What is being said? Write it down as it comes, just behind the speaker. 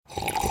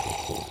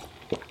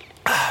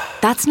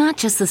That's not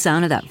just the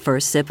sound of that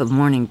first sip of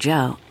Morning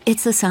Joe.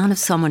 It's the sound of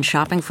someone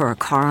shopping for a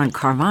car on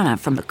Carvana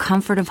from the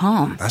comfort of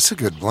home. That's a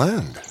good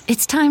blend.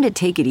 It's time to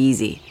take it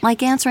easy,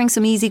 like answering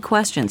some easy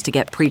questions to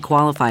get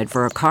pre-qualified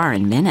for a car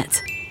in minutes.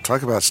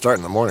 Talk about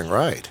starting the morning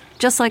right.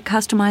 Just like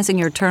customizing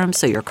your terms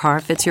so your car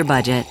fits your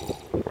budget.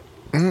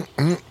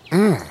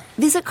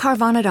 Visit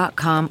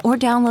Carvana.com or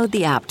download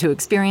the app to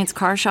experience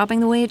car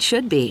shopping the way it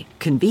should be.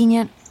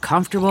 Convenient,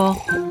 comfortable.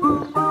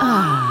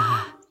 Ah.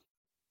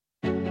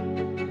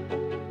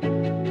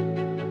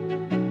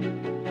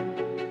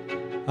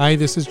 Hi,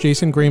 this is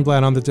Jason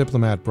Greenblatt on The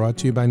Diplomat, brought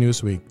to you by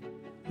Newsweek.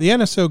 The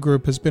NSO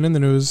group has been in the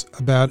news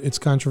about its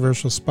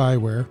controversial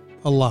spyware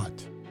a lot.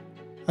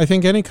 I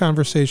think any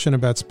conversation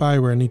about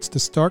spyware needs to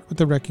start with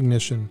the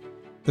recognition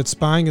that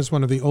spying is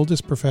one of the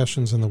oldest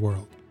professions in the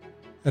world.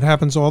 It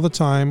happens all the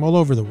time, all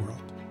over the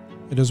world.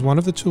 It is one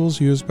of the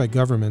tools used by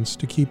governments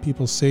to keep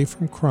people safe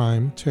from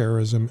crime,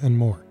 terrorism, and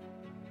more.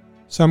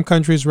 Some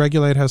countries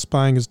regulate how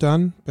spying is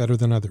done better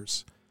than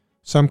others.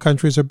 Some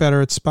countries are better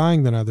at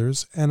spying than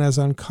others, and as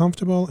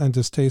uncomfortable and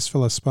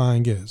distasteful as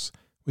spying is,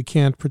 we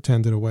can't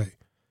pretend it away.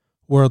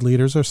 World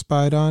leaders are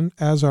spied on,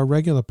 as are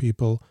regular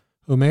people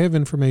who may have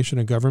information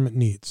a government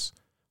needs,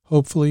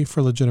 hopefully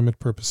for legitimate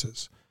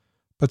purposes.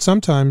 But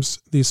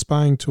sometimes these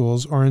spying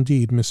tools are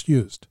indeed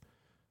misused.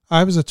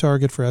 I was a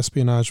target for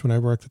espionage when I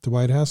worked at the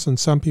White House, and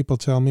some people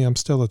tell me I'm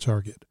still a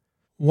target.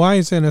 Why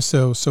is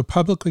NSO so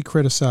publicly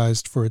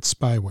criticized for its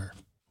spyware?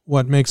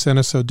 What makes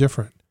NSO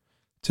different?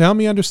 To help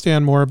me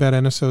understand more about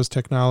NSO's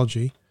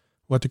technology,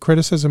 what the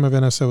criticism of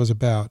NSO is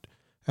about,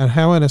 and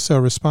how NSO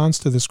responds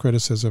to this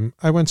criticism,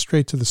 I went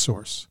straight to the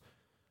source.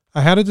 I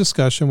had a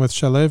discussion with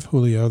Shalev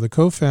Hulio, the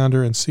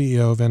co-founder and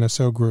CEO of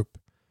NSO Group.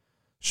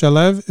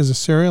 Shalev is a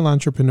serial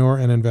entrepreneur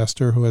and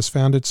investor who has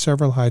founded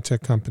several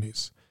high-tech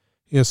companies.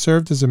 He has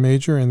served as a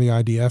major in the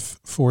IDF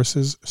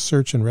Forces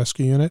Search and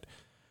Rescue Unit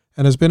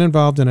and has been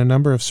involved in a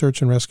number of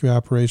search and rescue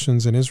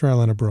operations in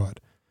Israel and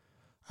abroad.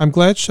 I'm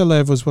glad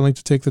Shalev was willing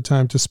to take the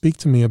time to speak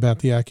to me about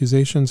the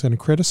accusations and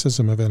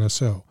criticism of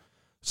NSO,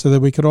 so that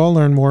we could all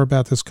learn more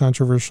about this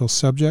controversial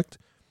subject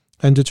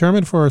and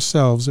determine for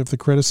ourselves if the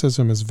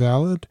criticism is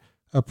valid,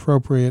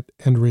 appropriate,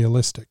 and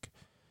realistic.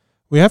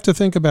 We have to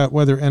think about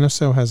whether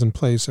NSO has in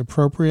place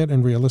appropriate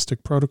and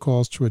realistic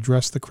protocols to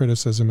address the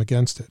criticism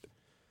against it.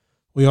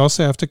 We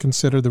also have to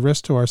consider the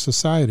risk to our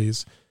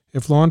societies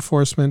if law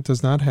enforcement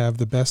does not have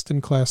the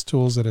best-in-class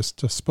tools at its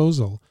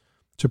disposal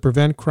to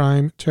prevent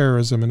crime,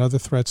 terrorism, and other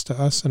threats to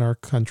us and our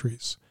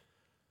countries.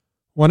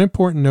 One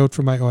important note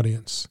for my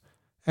audience.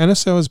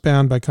 NSO is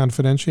bound by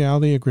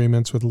confidentiality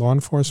agreements with law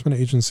enforcement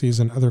agencies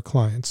and other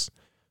clients,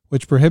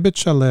 which prohibit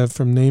Shalev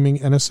from naming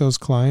NSO's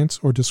clients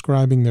or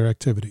describing their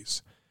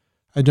activities.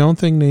 I don't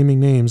think naming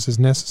names is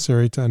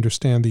necessary to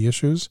understand the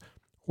issues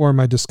or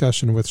my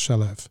discussion with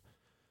Shalev.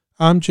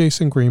 I'm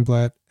Jason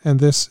Greenblatt, and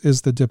this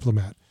is The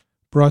Diplomat,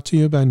 brought to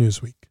you by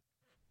Newsweek.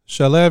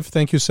 Shalev,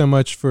 thank you so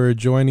much for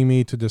joining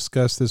me to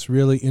discuss this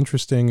really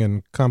interesting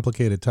and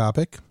complicated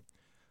topic.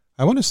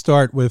 I want to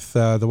start with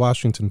the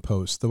Washington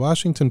Post. The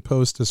Washington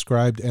Post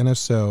described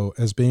NSO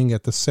as being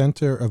at the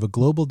center of a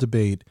global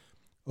debate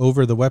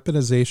over the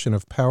weaponization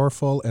of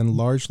powerful and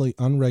largely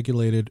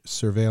unregulated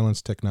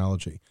surveillance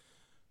technology.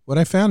 What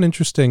I found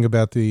interesting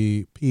about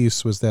the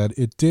piece was that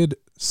it did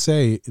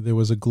say there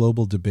was a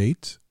global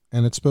debate,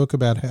 and it spoke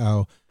about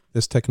how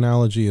this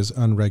technology is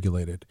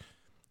unregulated.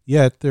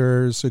 Yet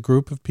there's a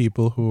group of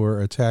people who are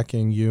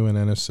attacking you and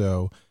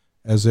NSO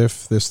as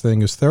if this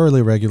thing is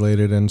thoroughly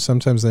regulated, and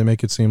sometimes they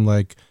make it seem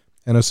like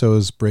NSO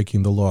is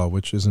breaking the law,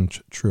 which isn't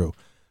true.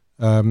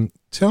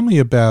 Tell me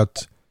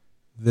about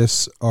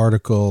this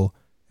article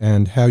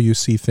and how you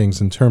see things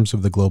in terms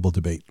of the global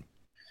debate.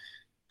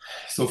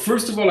 So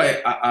first of all,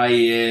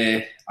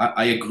 I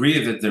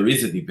agree that there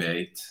is a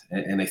debate,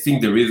 and I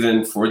think the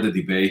reason for the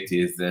debate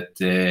is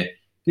that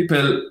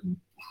people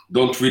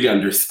don't really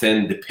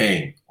understand the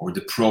pain or the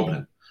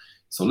problem.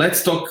 So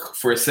let's talk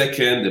for a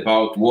second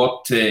about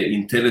what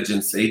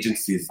intelligence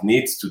agencies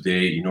need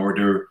today in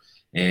order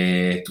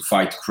to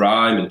fight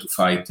crime and to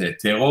fight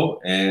terror,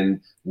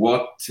 and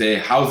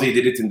how they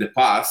did it in the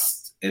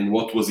past and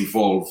what was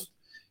evolved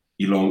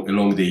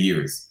along the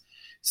years.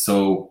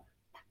 So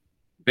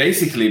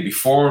basically,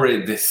 before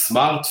the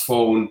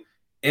smartphone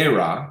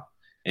era,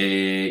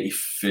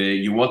 if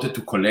you wanted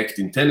to collect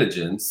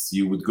intelligence,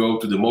 you would go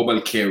to the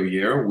mobile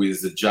carrier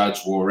with a judge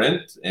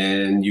warrant,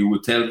 and you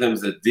would tell them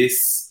that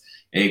this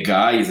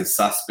guy is a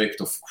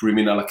suspect of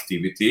criminal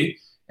activity,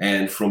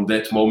 and from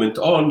that moment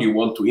on, you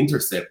want to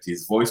intercept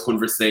his voice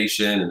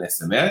conversation and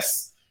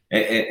SMS,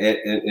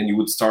 and you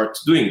would start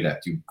doing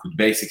that. You could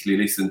basically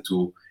listen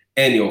to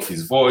any of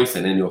his voice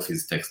and any of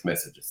his text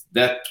messages.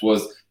 That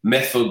was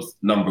method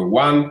number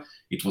one.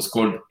 It was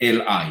called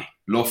LI,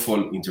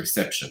 lawful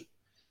interception.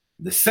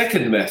 The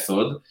second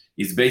method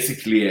is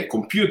basically a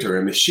computer,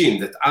 a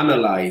machine that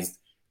analyzed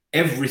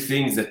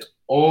everything, that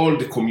all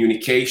the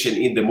communication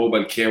in the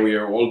mobile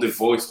carrier, all the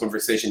voice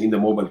conversation in the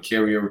mobile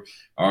carrier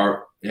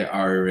are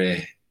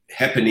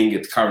happening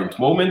at current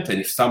moment. And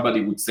if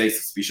somebody would say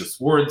suspicious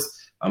words,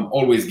 I'm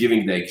always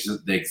giving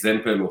the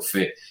example of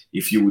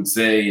if you would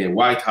say a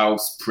White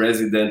House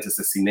president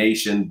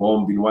assassination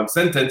bomb in one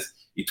sentence,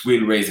 it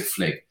will raise a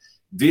flag.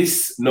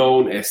 This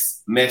known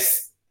as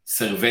mass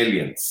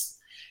surveillance.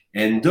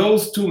 And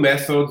those two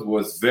methods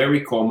was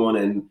very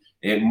common,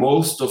 and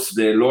most of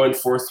the law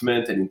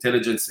enforcement and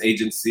intelligence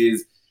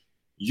agencies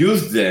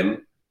used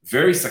them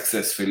very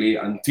successfully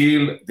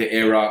until the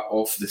era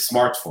of the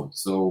smartphone.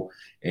 So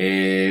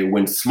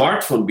when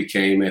smartphone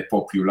became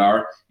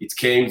popular, it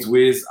came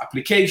with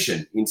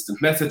application,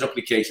 instant message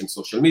application,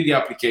 social media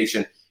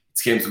application. It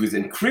came with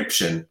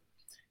encryption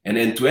and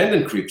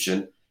end-to-end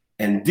encryption.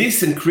 And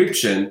this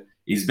encryption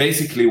is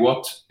basically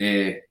what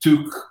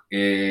took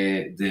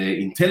the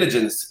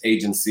intelligence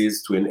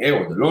agencies to an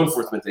era, the law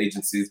enforcement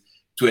agencies,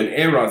 to an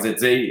era that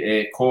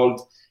they called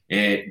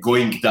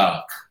going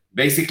dark.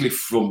 Basically,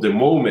 from the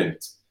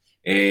moment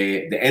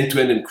the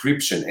end-to-end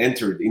encryption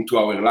entered into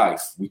our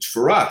life, which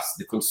for us,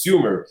 the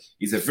consumer,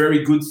 is a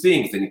very good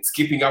thing, and it's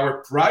keeping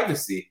our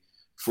privacy.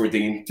 For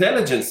the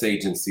intelligence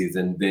agencies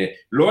and the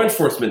law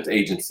enforcement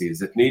agencies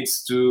that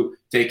needs to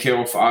take care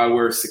of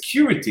our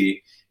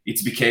security,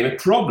 it became a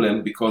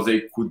problem because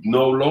they could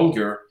no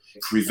longer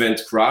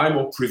prevent crime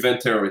or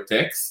prevent terror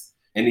attacks,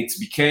 and it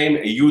became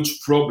a huge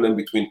problem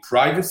between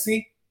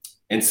privacy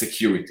and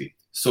security.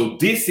 So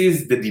this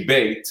is the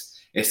debate,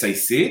 as I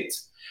see it,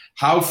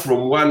 how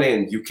from one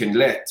end you can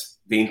let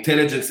the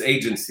intelligence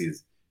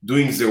agencies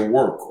doing their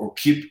work or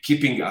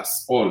keeping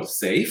us all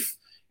safe,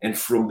 and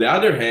from the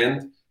other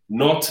hand,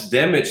 not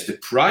damage the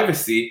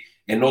privacy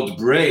and not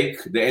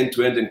break the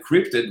end-to-end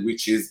encrypted,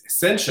 which is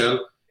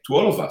essential to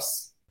all of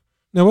us.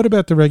 Now, what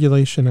about the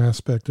regulation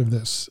aspect of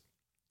this?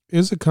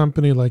 Is a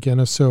company like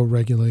NSO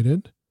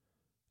regulated?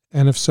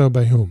 And if so,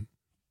 by whom?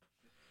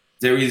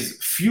 There is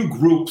few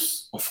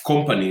groups of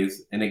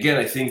companies, and again,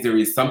 I think there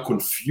is some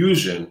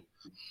confusion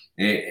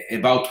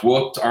about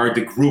what are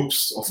the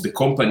groups of the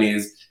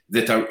companies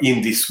that are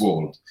in this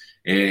world.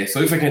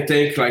 So if I can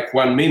take like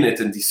 1 minute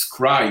and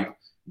describe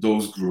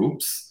those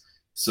groups.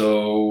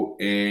 So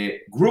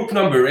group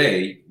number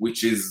A,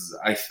 which is,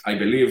 I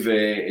believe,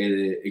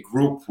 a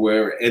group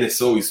where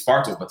NSO is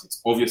part of, but it's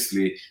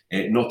obviously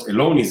not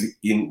alone is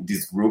in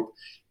this group,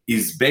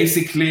 is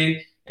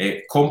basically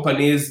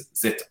companies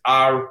that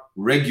are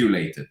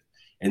regulated.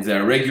 And they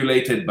are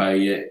regulated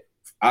by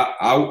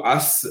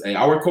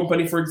our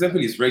company, for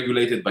example, is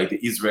regulated by the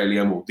Israeli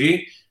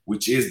MOD,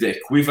 which is the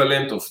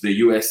equivalent of the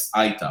US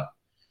ITAR,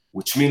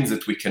 which means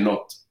that we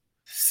cannot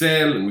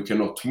sell and we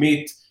cannot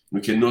meet, we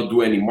cannot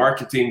do any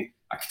marketing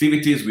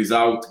activities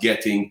without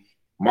getting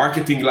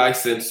marketing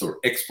license or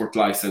export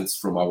license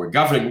from our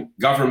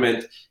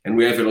government. And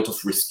we have a lot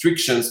of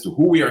restrictions to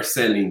who we are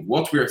selling,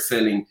 what we are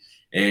selling,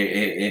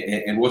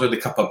 and what are the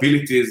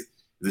capabilities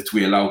that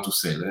we allow to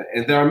sell.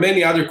 And there are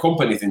many other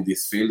companies in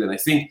this field, and I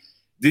think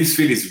this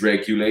field is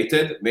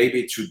regulated. Maybe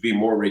it should be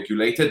more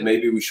regulated.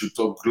 Maybe we should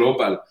talk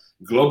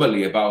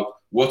globally about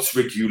what's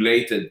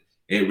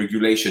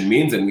regulation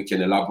means, and we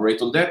can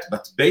elaborate on that.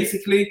 But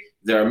basically,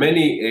 there are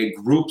many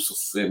groups of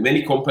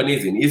many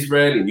companies in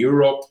Israel, in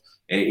Europe,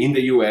 in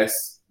the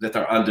US that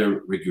are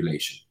under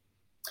regulation.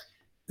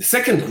 The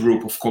second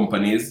group of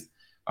companies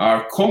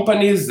are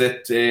companies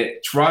that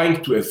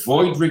trying to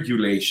avoid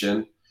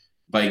regulation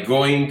by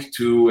going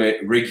to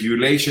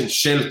regulation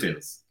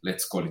shelters,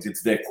 let's call it.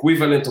 It's the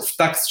equivalent of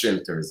tax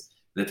shelters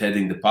that had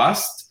in the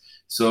past.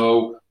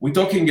 So we're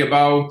talking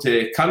about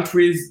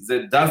countries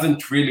that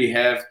doesn't really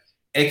have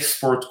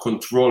export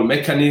control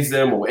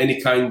mechanism or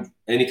any kind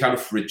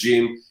of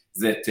regime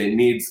that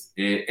needs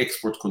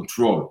export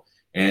control.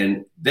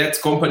 And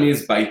that's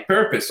companies by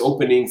purpose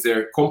opening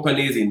their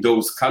companies in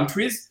those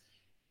countries.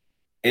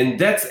 And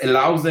that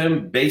allows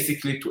them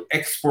basically to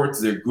export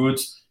their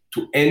goods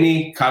to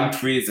any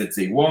country that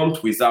they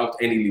want without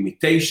any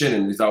limitation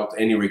and without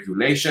any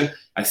regulation.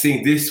 I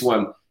think this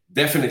one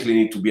definitely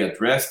need to be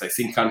addressed. I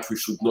think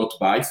countries should not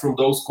buy from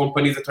those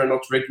companies that are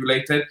not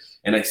regulated.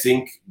 And I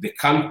think the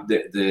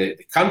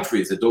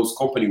countries that those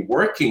companies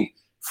working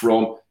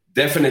from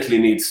definitely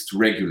needs to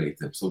regulate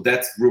them. So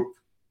that's group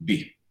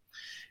B.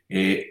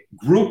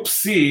 Group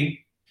C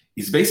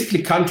is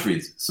basically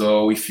countries.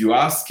 So if you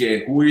ask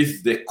who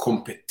is the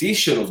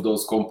competition of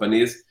those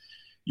companies,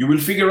 you will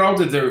figure out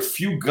that there are a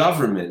few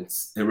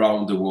governments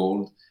around the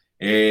world.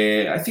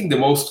 I think the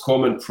most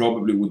common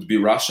probably would be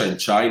Russia and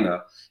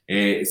China,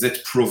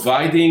 that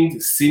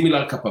providing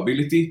similar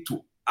capability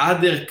to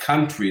other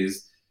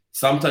countries,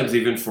 sometimes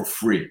even for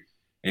free.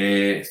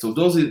 So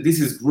this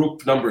is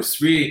group number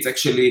 3. It's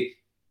actually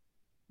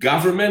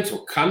governments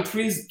or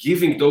countries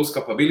giving those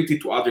capability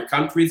to other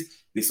countries.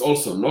 This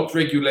also not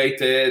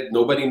regulated.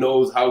 Nobody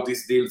knows how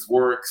these deals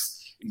works,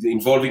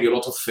 involving a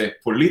lot of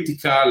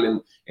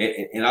political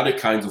and other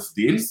kinds of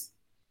deals.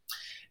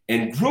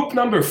 And group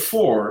number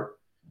 4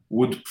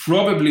 would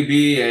probably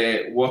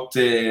be what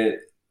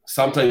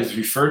sometimes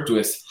referred to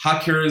as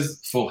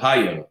hackers for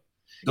hire.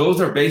 Those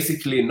are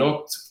basically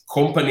not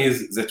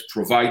companies that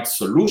provide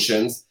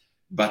solutions,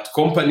 but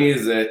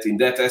companies that in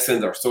that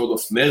essence are sort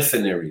of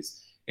mercenaries.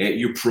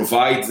 You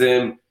provide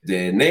them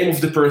the name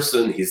of the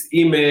person, his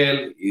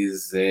email,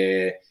 his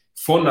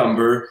phone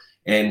number,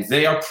 and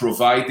they are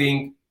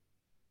providing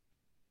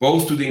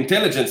both to the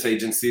intelligence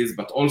agencies,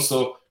 but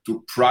also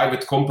to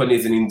private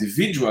companies and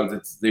individuals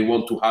that they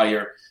want to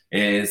hire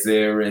as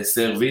their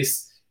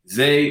service.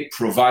 They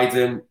provide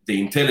them the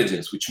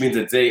intelligence, which means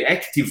that they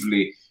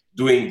actively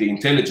doing the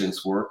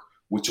intelligence work,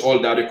 which all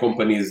the other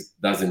companies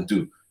doesn't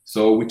do.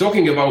 So we're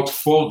talking about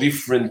 4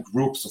 different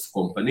groups of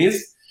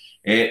companies.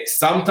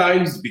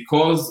 Sometimes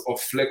because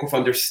of lack of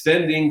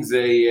understanding,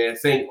 they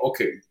think,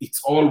 okay,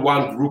 it's all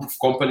one group of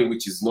company,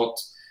 which is not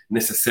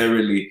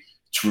necessarily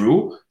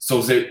true.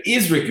 So there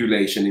is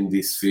regulation in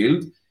this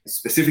field,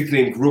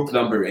 specifically in group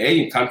number A,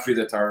 in countries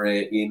that are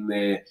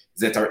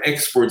that are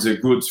exports their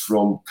goods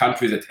from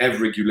countries that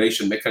have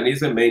regulation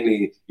mechanism,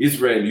 mainly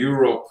Israel,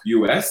 Europe,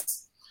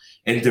 US,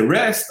 and the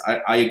rest.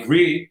 I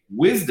agree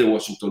with the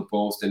Washington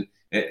Post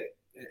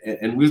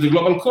and with the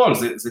global calls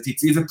that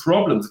it is a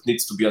problem that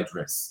needs to be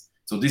addressed.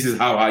 So this is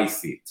how I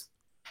see it.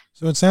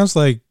 So it sounds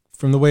like,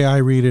 from the way I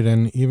read it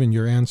and even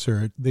your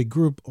answer, they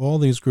group all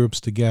these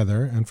groups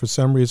together, and for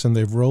some reason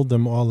they've rolled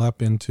them all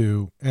up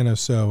into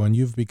NSO, and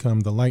you've become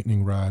the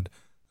lightning rod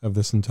of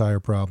this entire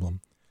problem.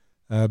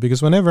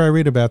 Because whenever I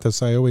read about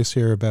this, I always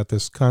hear about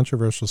this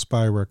controversial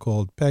spyware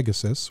called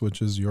Pegasus,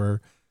 which is your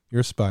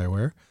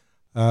spyware.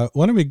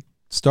 Why don't we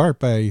start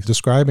by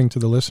describing to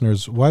the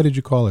listeners, why did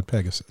you call it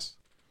Pegasus?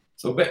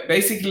 So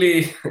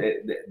basically,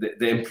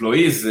 the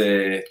employees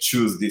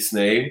choose this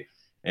name.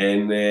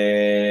 And,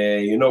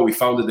 we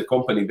founded the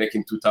company back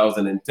in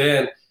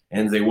 2010,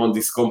 and they want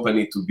this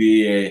company to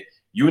be a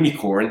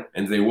unicorn,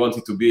 and they want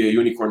it to be a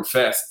unicorn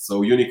fast.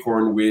 So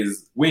unicorn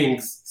with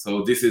wings.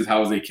 So this is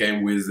how they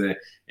came with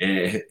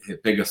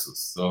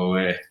Pegasus.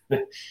 So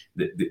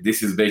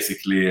this is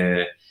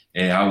basically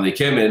how they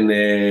came,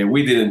 and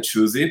we didn't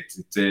choose it.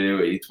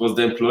 It was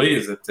the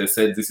employees that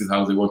said this is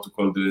how they want to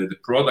call the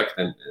product,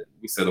 and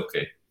we said,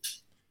 okay.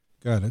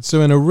 Got it. So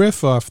in a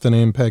riff off the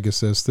name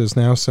Pegasus, there's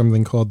now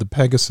something called the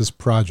Pegasus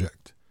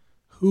Project.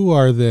 Who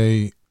are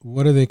they?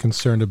 What are they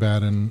concerned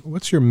about? And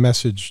what's your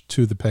message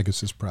to the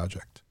Pegasus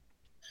Project?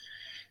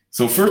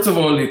 So first of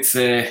all, it's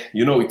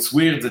it's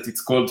weird that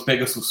it's called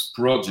Pegasus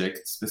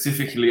Project,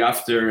 specifically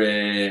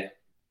after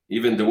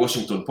even the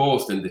Washington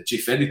Post and the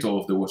chief editor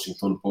of the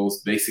Washington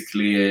Post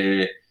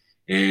basically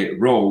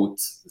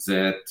wrote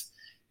that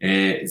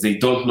they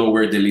don't know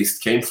where the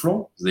list came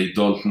from. They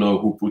don't know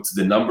who puts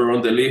the number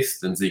on the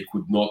list, and they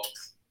could not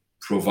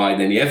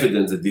provide any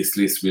evidence that this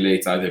list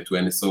relates either to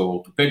NSO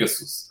or to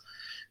Pegasus.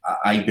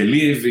 I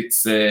believe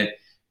it's, they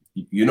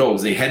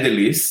had a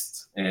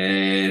list.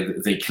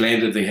 They claim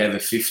that they have a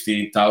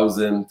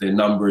 50,000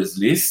 numbers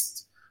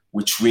list,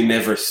 which we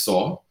never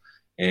saw.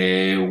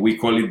 We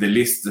call it the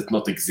list that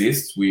not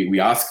exist. We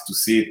asked to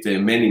see it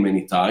many,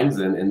 many times,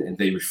 and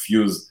they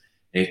refuse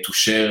to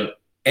share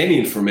any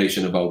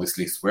information about this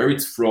list, where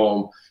it's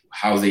from,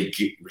 how they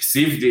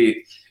received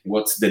it,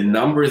 what's the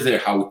number there,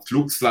 how it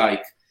looks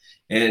like.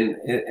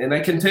 And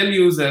I can tell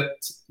you that,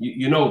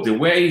 the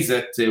way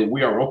that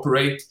we are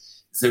operate,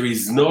 there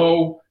is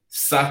no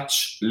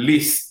such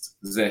list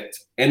that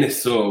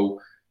NSO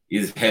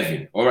is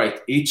having. All right,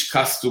 each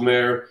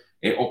customer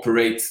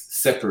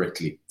operates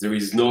separately. There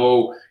is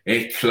no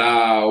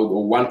cloud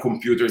or one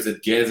computer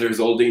that gathers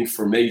all the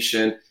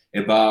information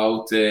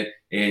about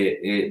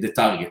the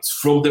targets.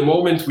 From the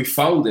moment we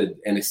founded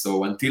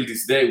NSO until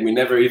this day, we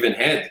never even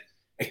had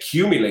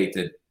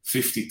accumulated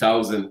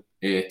 50,000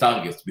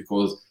 targets,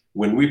 because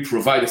when we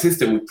provide a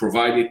system, we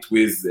provide it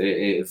with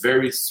a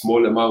very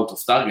small amount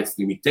of targets,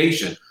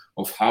 limitation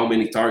of how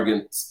many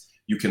targets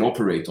you can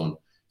operate on.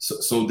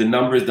 So the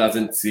numbers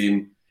doesn't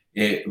seem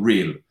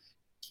real.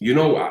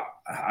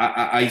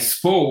 I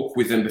spoke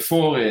with them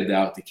before the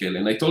article,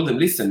 and I told them,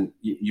 listen,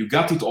 you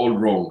got it all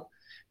wrong,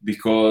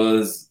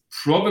 because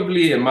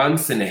probably a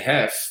month and a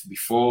half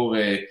before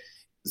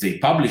they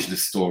published the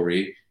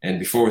story and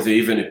before they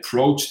even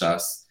approached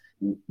us,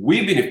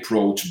 we've been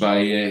approached by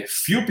a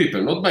few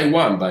people, not by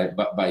one,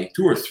 by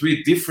 2 or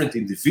 3 different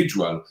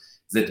individuals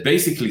that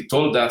basically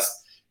told us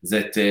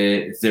that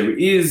there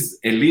is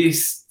a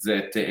list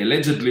that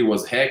allegedly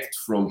was hacked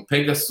from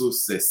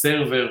Pegasus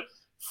server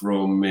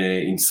from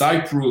in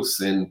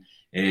Cyprus, and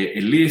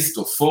a list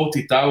of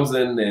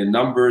 40,000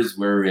 numbers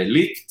were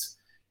leaked,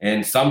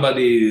 and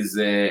somebody is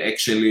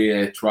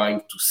actually trying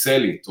to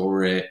sell it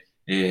or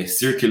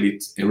circle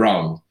it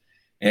around.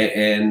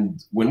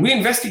 And when we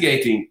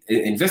investigate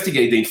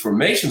the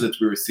information that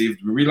we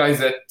received, we realize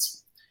that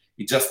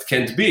it just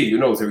can't be.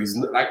 There is,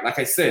 like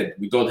I said,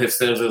 we don't have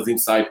servers in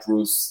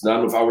Cyprus.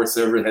 None of our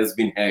server has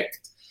been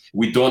hacked.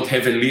 We don't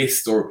have a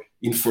list or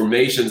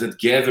information that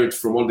gathered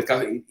from all the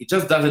countries. It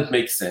just doesn't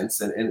make sense.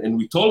 And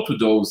we told to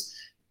those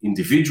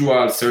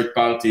individuals, third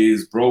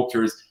parties,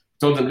 brokers,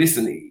 told them,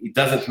 listen, it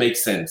doesn't make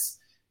sense.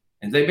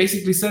 And they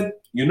basically said,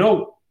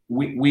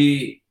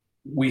 we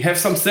have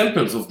some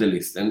samples of the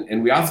list,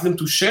 and we asked them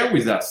to share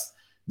with us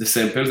the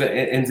samples,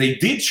 and they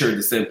did share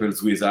the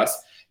samples with us.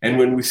 And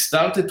when we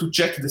started to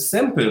check the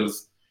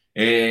samples,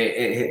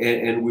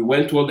 and we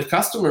went to all the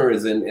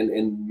customers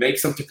and make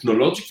some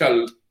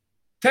technological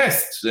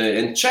tests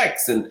and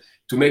checks and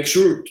to make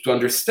sure to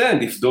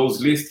understand if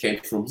those lists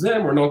came from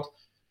them or not.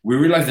 We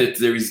realized that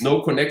there is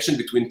no connection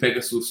between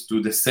Pegasus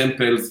to the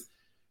samples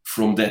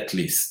from that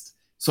list.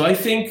 So I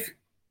think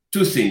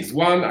two things.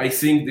 One, I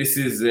think this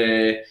is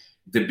the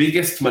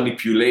biggest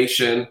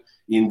manipulation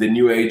in the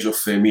new age of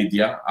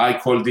media. I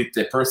called it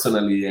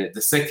personally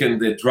the second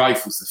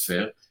Dreyfus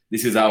affair.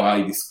 This is how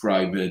I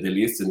describe the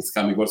list, and it's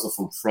coming also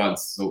from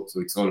France, so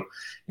it's all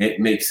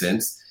makes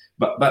sense.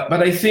 But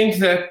I think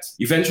that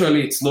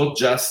eventually it's not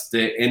just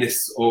the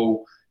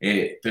NSO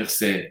per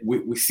se.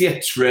 We see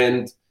a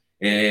trend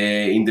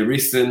in the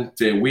recent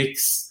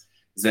weeks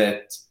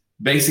that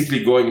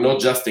basically going not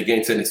just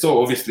against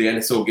NSO. Obviously,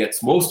 NSO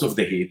gets most of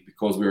the heat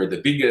because we are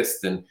the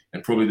biggest and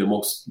probably the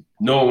most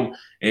known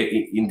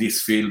in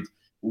this field.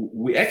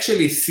 We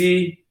actually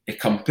see a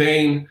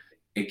campaign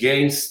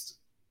against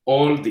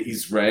all the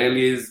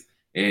Israelis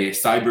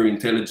cyber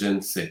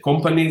intelligence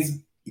companies.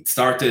 It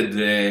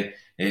started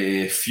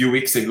a few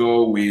weeks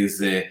ago with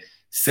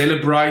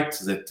Celebrite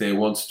that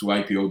wants to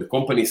IPO the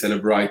company.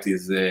 Celebrite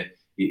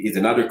is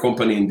another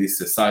company in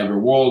this cyber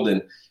world,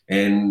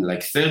 and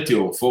like 30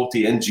 or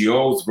 40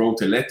 NGOs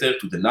wrote a letter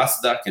to the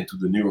NASDAQ and to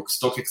the New York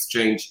Stock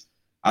Exchange,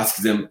 ask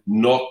them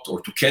not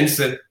or to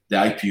cancel the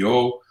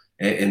IPO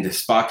and the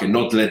SPAC and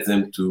not let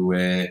them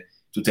to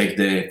take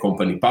the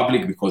company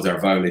public because they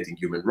are violating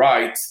human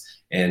rights,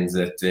 and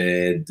that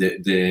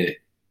the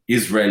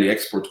Israeli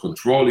export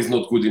control is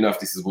not good enough.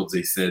 This is what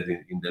they said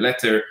in the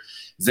letter.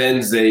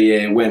 Then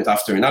they went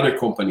after another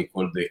company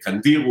called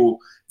Kandiru.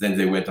 Then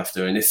they went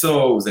after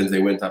NSO. Then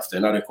they went after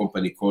another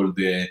company called,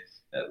 I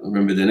don't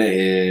remember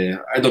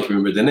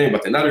the name,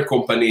 but another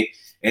company.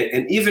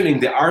 And even in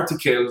the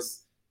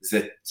articles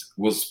that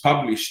was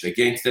published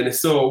against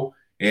NSO,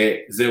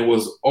 there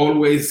was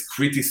always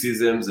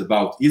criticisms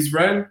about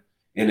Israel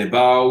and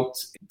about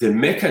the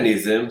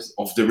mechanisms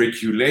of the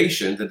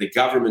regulation that the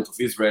government of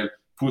Israel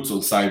puts on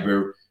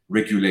cyber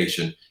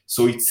regulation.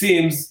 So it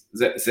seems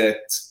that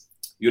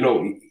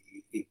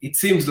it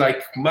seems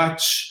like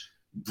much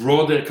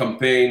broader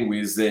campaign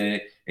with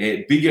a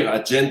bigger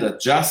agenda,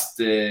 not just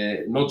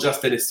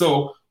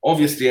NSO.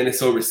 Obviously,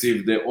 NSO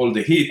received all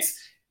the hits,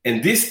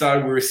 and this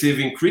time we're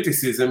receiving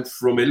criticism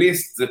from a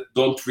list that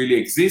don't really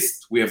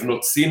exist. We have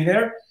not seen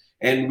her,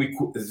 and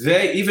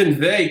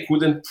they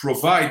couldn't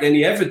provide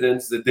any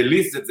evidence that the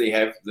list that they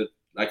have, that,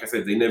 like I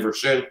said, they never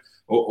shared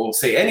or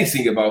say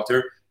anything about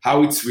her,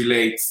 how it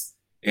relates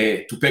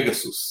to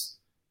Pegasus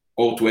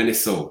or to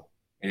NSO.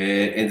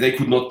 And they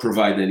could not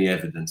provide any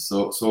evidence.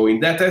 So in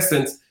that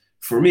essence,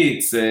 for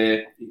me, it's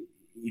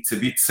a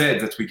bit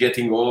sad that we're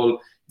getting all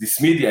this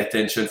media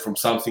attention from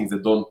something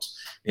that don't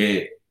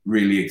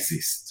really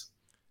exist.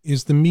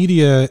 Is the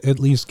media at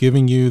least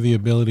giving you the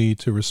ability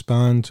to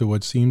respond to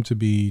what seem to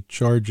be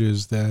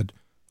charges that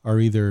are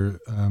either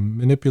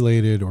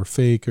manipulated or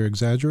fake or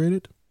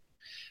exaggerated?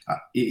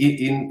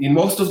 In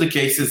most of the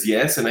cases,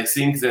 yes. And I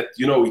think that,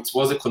 it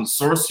was a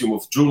consortium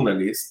of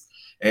journalists.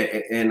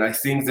 And I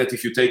think that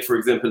if you take, for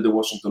example, the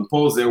Washington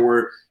Post, they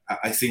were,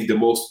 I think, the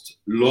most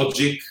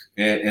logic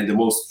and the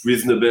most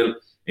reasonable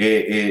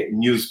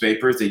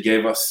newspapers. They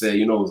gave us,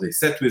 they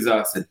sat with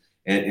us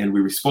and we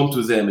respond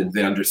to them, and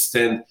they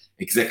understand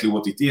exactly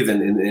what it is.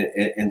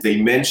 And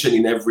they mention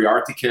in every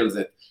article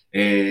that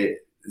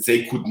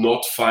they could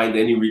not find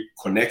any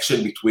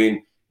connection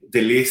between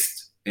the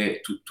list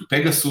to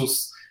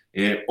Pegasus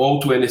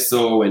or to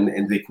NSO,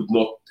 and they could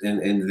not,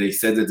 and they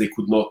said that they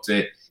could not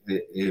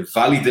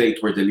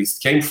validate where the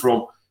list came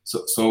from.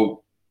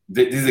 So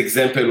this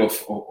example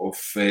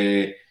of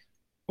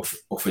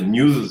a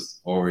news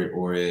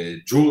or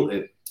a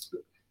journal,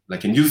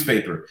 like a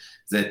newspaper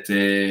that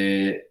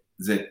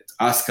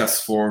ask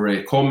us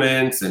for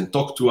comments and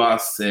talk to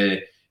us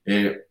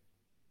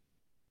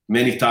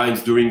many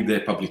times during the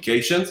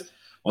publications.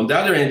 On the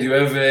other hand, you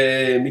have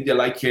media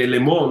like Le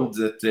Monde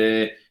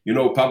that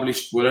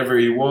published whatever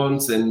he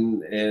wants,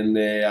 and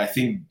I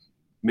think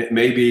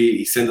maybe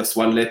he sent us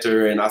one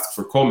letter and asked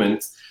for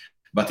comments,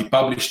 but he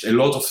published a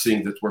lot of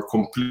things that were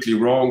completely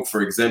wrong.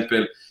 For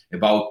example,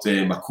 about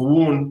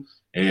Macron,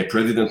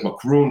 President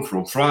Macron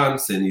from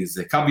France and his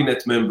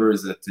cabinet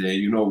members that,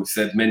 we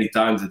said many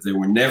times that they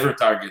were never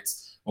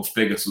targets of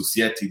Pegasus,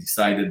 yet he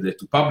decided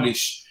to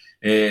publish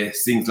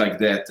things like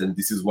that. And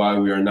this is why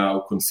we are now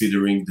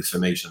considering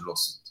defamation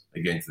lawsuit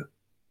against them.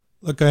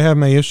 Look, I have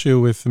my issue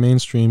with the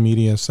mainstream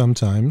media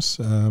sometimes,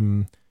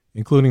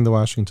 including the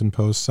Washington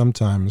Post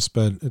sometimes,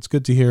 but it's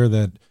good to hear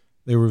that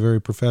they were very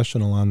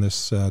professional on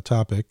this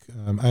topic.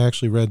 I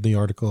actually read the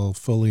article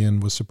fully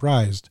and was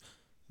surprised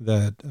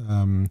that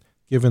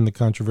given the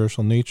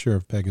controversial nature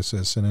of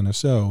Pegasus and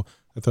NSO,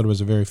 I thought it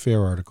was a very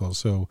fair article.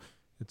 So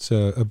it's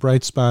a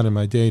bright spot in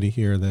my day to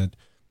hear that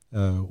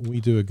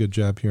we do a good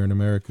job here in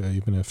America,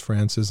 even if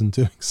France isn't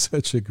doing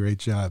such a great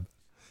job.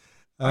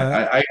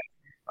 I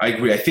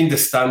agree. I think the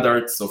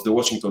standards of the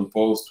Washington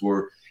Post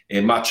were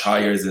much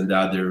higher than the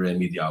other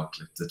media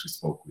outlets that we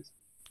spoke with.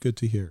 Good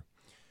to hear.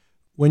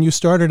 When you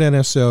started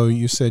NSO,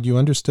 you said you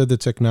understood the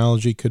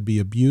technology could be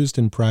abused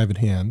in private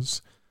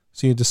hands,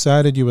 so you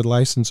decided you would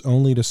license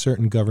only to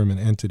certain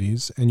government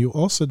entities, and you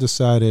also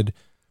decided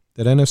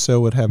that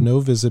NSO would have no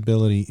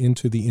visibility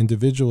into the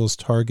individuals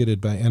targeted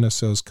by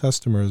NSO's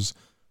customers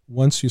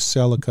once you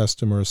sell a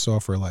customer a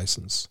software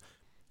license.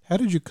 How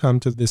did you come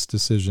to this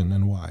decision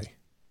and why?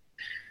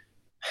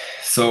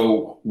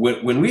 So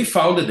when we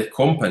founded the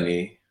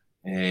company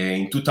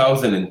in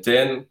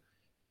 2010,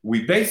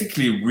 we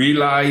basically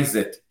realized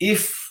that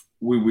if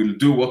we will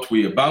do what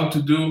we're about to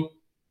do,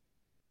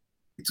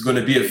 it's going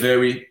to be a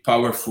very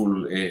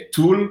powerful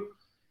tool.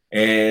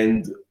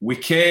 And we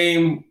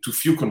came to a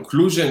few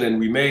conclusions, and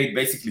we made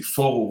basically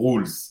 4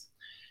 rules.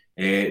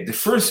 The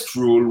first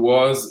rule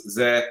was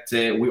that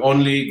we're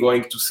only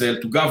going to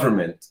sell to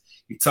government.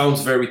 It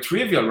sounds very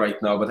trivial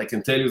right now, but I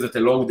can tell you that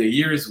along the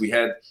years, we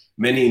had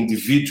many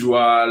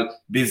individual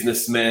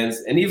businessmen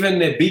and even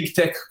big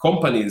tech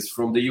companies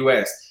from the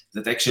US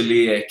that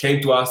actually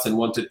came to us and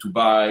wanted to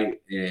buy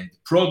the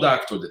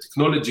product or the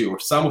technology or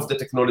some of the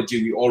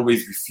technology. We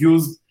always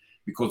refused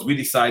because we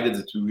decided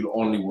that we will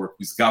only work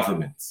with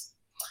governments.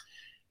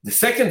 The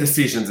second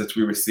decision that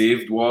we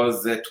received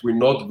was that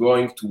we're not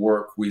going to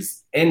work with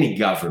any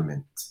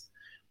government,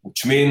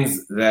 which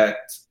means that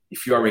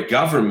if you are a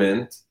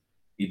government,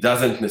 it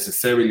doesn't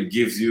necessarily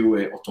give you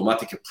an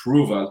automatic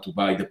approval to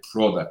buy the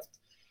product.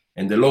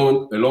 And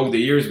along the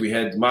years, we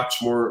had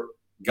much more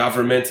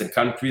governments and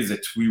countries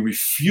that we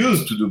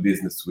refused to do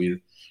business with,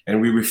 and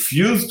we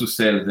refused to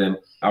sell them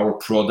our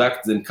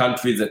product, than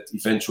countries that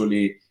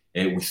eventually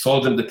we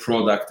sold them the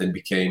product and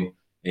became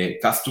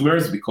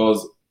customers,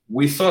 because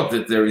we thought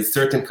that there is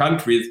certain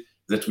countries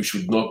that we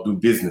should not do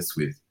business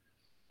with.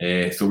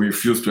 So we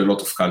refused to a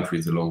lot of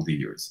countries along the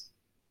years.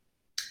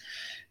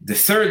 The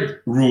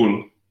third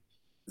rule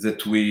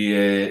that we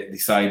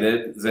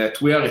decided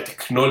that we are a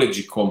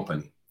technology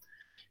company.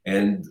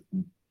 And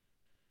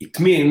it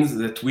means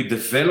that we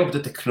develop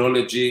the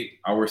technology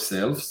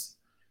ourselves,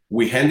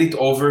 we hand it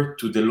over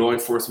to the law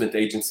enforcement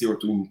agency or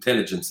to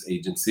intelligence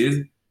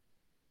agencies,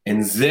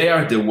 and they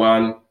are the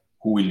one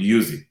who will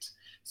use it.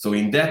 So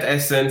in that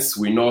essence,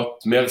 we're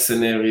not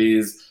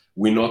mercenaries,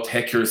 we're not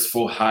hackers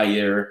for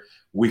hire,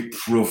 we're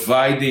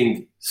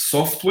providing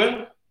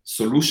software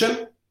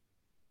solution,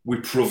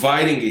 we're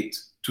providing it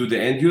to the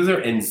end user,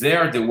 and they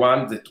are the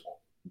one that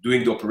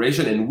doing the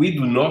operation, and we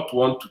do not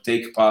want to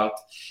take part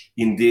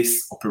in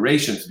these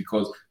operations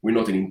because we're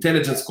not an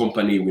intelligence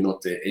company, we're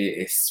not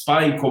a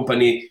spying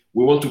company,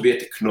 we want to be a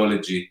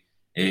technology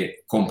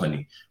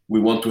company. We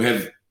want to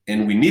have,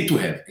 and we need to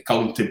have,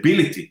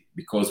 accountability,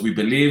 because we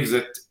believe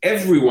that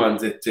everyone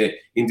that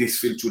in this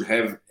field should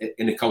have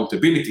an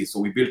accountability, so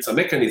we built some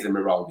mechanism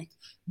around it.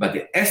 But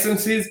the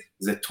essence is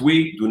that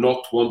we do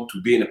not want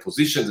to be in a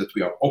position that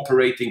we are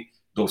operating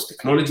those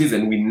technologies,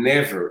 and we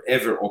never,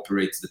 ever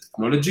operate the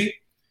technology.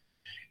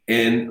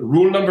 And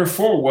rule number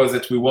 4 was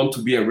that we want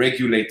to be a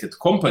regulated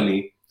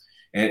company.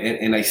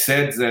 And I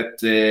said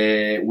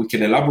that we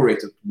can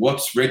elaborate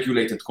what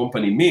regulated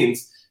company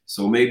means.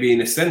 So maybe in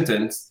a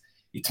sentence,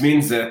 it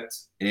means that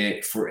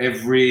for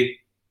every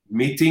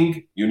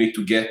meeting, you need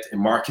to get a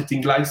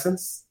marketing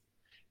license.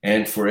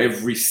 And for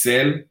every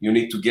sale, you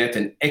need to get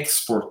an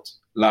export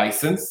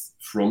license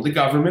from the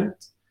government.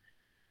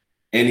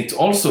 And it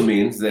also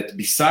means that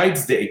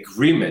besides the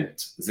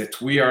agreement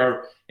that we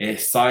are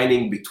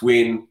signing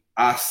between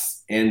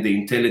us and the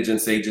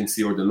intelligence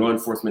agency or the law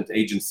enforcement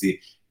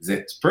agency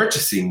that's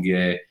purchasing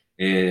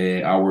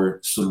our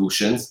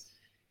solutions,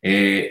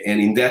 and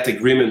in that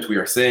agreement we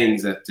are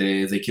saying that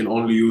they can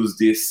only use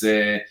this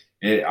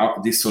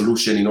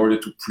solution in order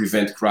to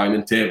prevent crime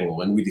and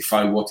terror, and we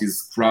define what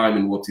is crime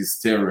and what is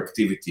terror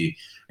activity.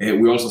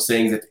 We're also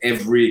saying that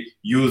every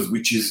use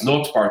which is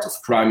not part of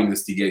crime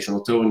investigation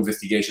or terror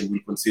investigation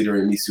will consider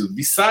a misuse.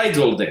 Besides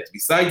all that,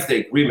 besides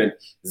the agreement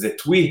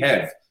that we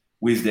have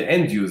with the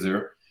end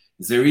user,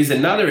 there is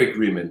another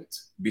agreement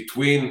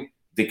between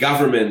the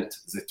government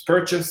that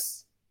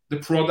purchase the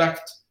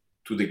product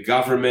to the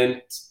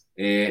government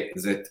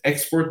that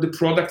export the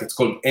product. It's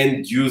called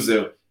end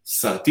user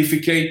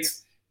certificate.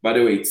 By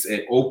the way, it's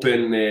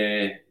open,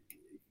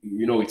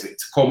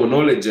 it's common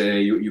knowledge.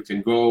 You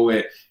can go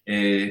to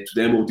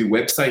the MOD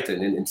website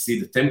and see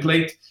the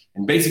template.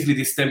 And basically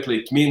this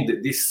template means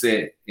that this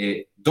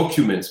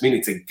documents mean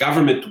it's a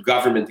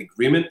government-to-government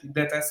agreement in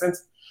that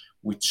essence,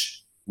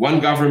 which one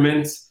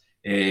government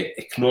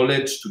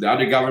acknowledge to the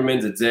other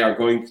government that they are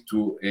going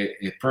to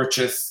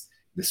purchase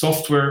the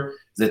software,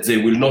 that they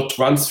will not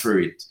transfer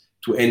it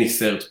to any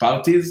third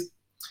parties.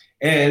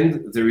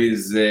 And there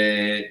is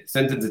a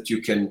sentence that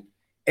you can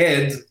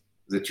add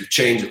that you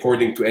change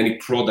according to any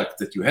product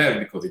that you have,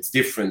 because it's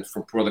different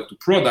from product to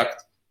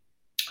product.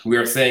 We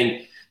are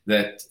saying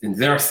that, and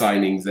they're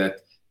signing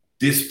that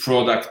this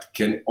product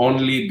can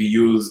only be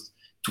used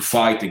to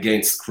fight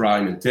against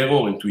crime and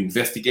terror and to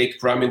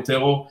investigate crime and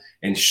terror,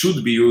 and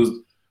should be used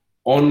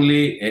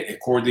only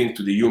according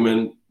to the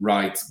human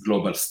rights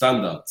global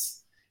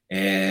standards.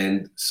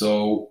 And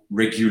so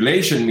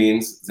regulation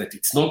means that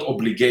it's not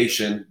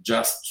obligation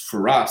just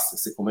for us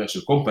as a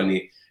commercial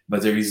company,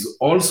 but there is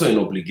also an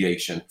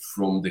obligation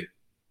from the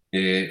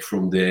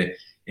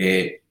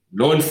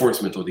law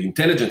enforcement or the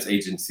intelligence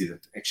agency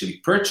that actually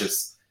purchase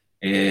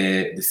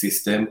the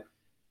system,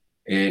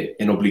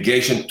 an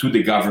obligation to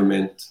the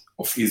government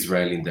of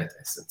Israel in that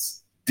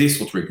essence. This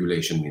is what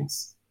regulation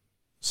means.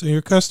 So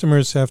your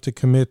customers have to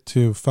commit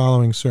to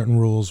following certain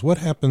rules. What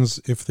happens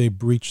if they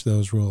breach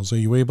those rules?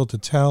 Are you able to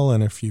tell?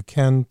 And if you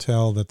can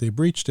tell that they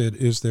breached it,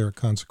 is there a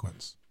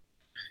consequence?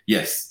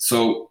 Yes.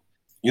 So,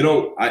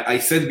 I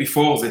said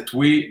before that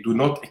we do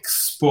not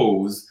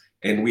expose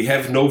and we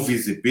have no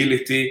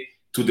visibility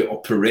to the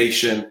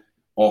operation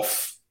of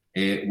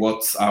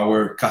what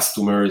our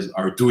customers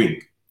are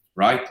doing,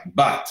 right?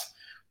 But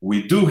we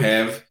do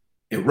have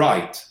a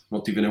right,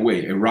 not even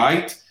a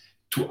right,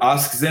 to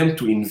ask them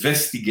to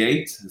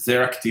investigate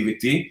their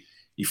activity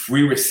if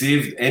we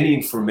received any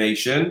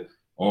information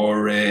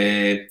or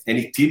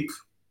any tip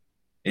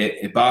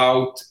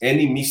about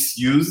any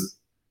misuse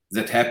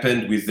that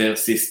happened with their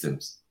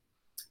systems.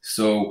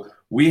 So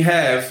we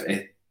have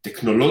a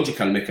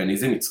technological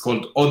mechanism, it's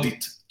called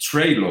audit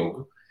trail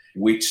log,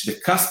 which the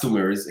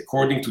customers,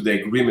 according to the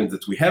agreement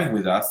that we have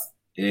with us,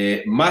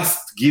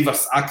 must give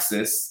us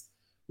access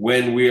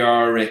when we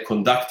are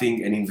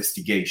conducting an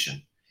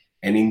investigation.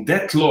 And in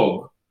that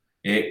log,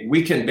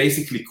 we can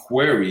basically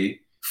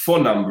query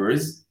phone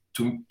numbers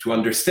to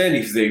understand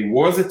if they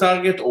was a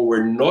target or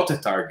were not a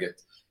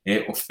target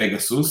of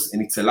Pegasus,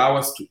 and it's allow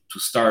us to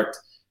start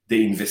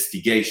the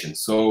investigation.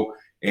 So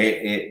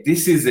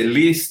this is a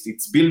list,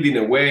 it's built in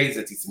a way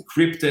that it's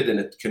encrypted and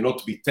it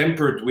cannot be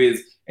tampered with,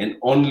 and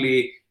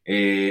only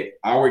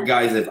our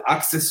guys have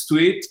access to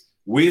it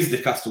with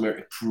the customer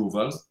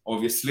approval,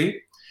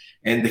 obviously.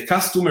 And the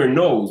customer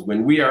knows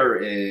when we are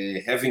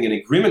having an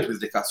agreement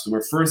with the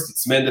customer, first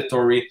it's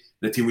mandatory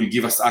that he will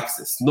give us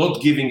access.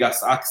 Not giving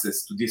us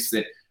access to this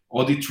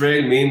audit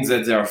trail means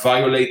that they are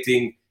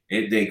violating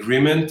the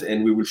agreement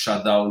and we will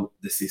shut down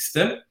the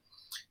system.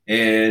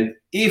 And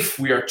if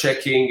we are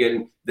checking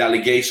and the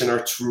allegations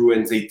are true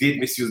and they did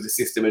misuse the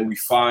system and we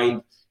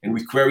find and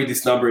we query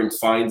this number and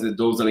find that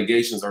those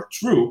allegations are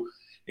true,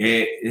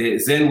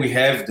 then we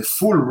have the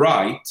full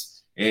right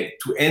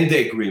to end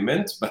the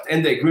agreement. But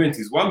end the agreement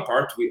is one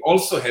part. We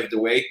also have the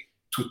way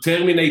to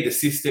terminate the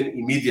system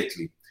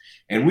immediately.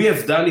 And we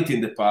have done it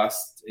in the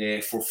past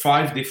for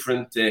 5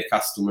 different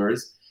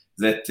customers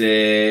that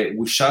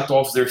we shut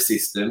off their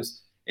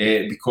systems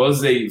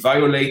because they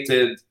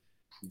violated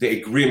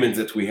the agreement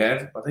that we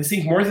have. But I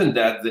think more than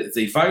that,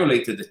 they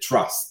violated the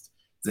trust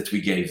that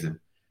we gave them.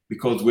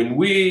 Because when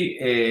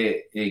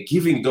we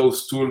giving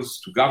those tools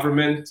to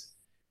government,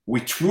 we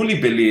truly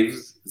believe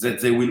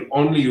that they will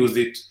only use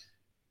it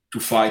to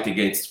fight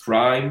against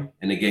crime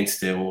and against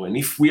terror. And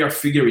if we are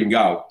figuring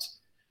out,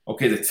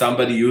 that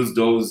somebody used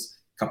those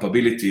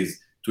capabilities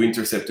to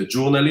intercept a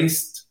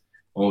journalist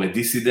or a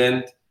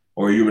dissident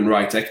or a human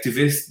rights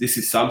activist, this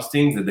is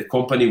something that the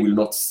company will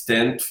not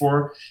stand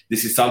for.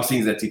 This is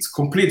something that it's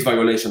complete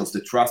violation of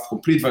the trust,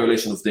 complete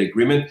violation of the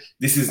agreement.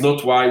 This is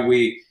not why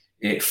we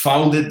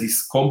founded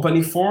this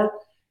company for,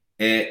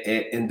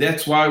 and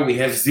that's why we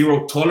have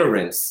zero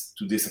tolerance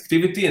to this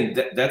activity, and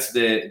that's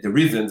the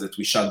reason that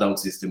we shut down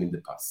system in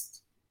the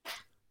past.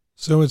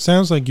 So it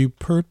sounds like you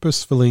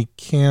purposefully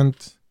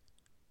can't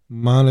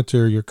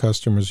monitor your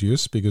customers'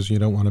 use because you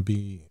don't want to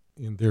be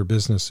in their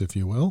business, if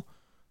you will.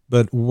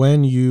 But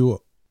when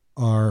you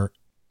are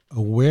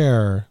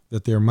aware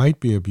that there might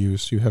be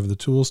abuse, you have the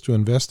tools to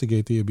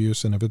investigate the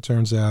abuse. And if it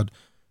turns out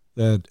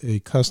that a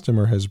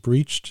customer has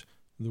breached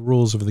the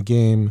rules of the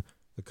game,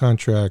 the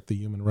contract, the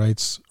human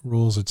rights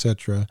rules,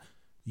 etc.,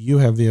 you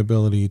have the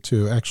ability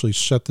to actually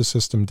shut the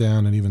system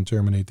down and even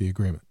terminate the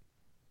agreement.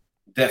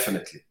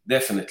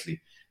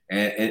 Definitely.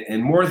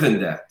 And more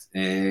than that,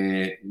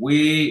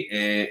 we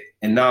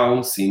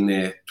announced in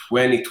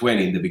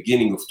 2020, in the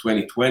beginning of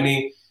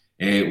 2020,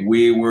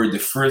 we were the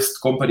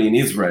first company in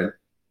Israel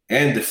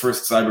and the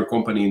first cyber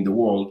company in the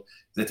world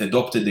that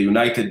adopted the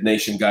United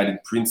Nations Guiding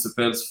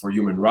Principles for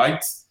Human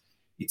Rights.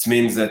 It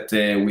means that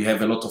we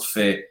have a lot of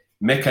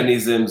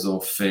mechanisms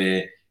of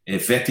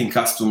vetting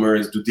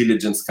customers, due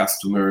diligence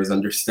customers,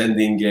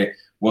 understanding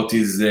what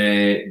is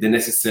the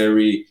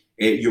necessary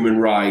human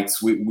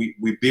rights.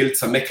 We built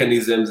some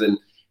mechanisms and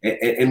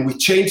we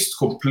changed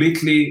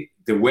completely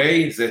the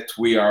way that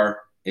we are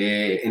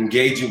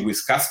engaging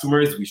with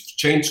customers. We've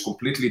changed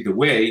completely the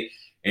way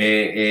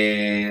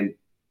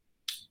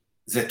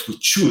that we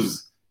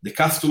choose the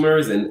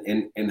customers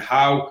and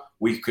how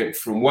we can,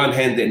 from one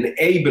hand,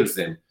 enable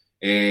them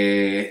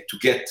to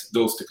get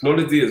those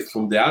technologies,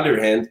 from the other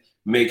hand,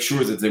 make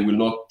sure that they will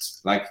not,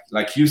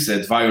 like you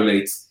said,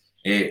 violate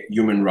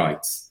human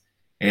rights.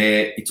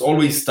 It's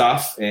always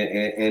tough,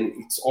 and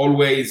it's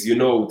always,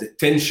 the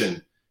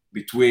tension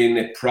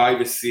between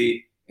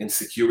privacy and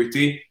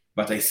security.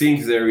 But I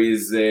think there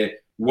is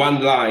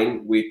one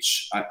line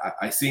which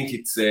I think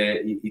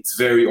it's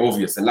very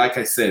obvious. And like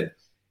I said,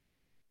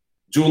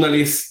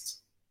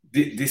 journalists,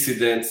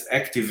 dissidents,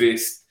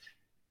 activists,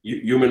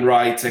 human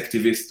rights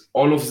activists,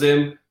 all of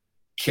them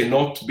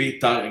cannot be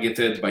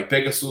targeted by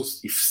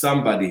Pegasus. If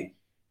somebody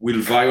will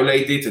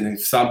violate it, and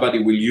if somebody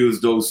will use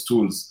those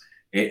tools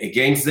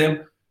against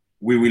them,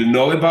 we will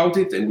know about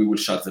it and we will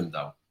shut them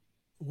down.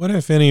 What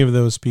if any of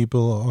those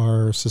people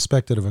are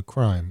suspected of a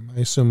crime?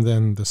 I assume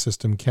then the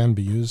system can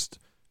be used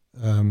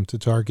to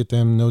target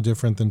them, no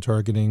different than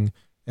targeting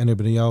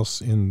anybody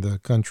else in the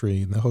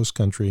country, in the host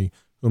country,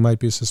 who might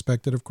be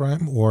suspected of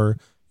crime, or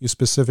you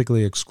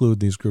specifically exclude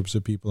these groups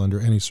of people under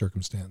any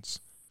circumstance?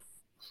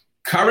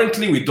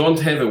 Currently, we don't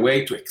have a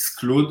way to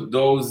exclude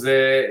those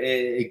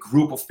a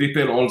group of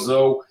people,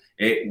 although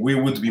we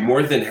would be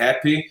more than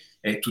happy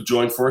to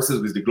join forces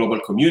with the global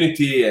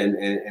community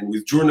and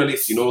with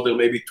journalists in order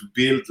maybe to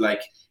build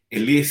like a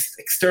list,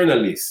 external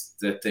list,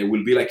 that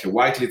will be like a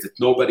whitelist that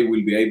nobody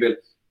will be able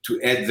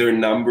to add their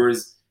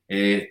numbers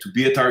to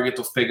be a target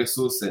of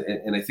Pegasus.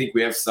 And I think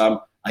we have some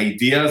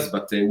ideas,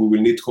 but we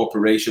will need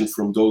cooperation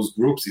from those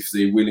groups if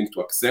they're willing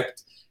to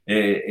accept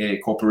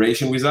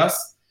cooperation with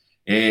us.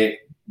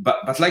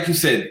 But like you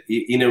said,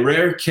 in a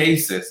rare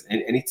cases,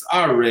 and it's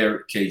our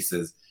rare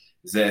cases,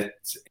 that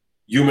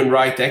human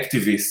rights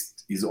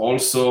activist is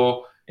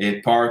also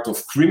a part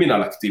of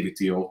criminal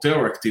activity or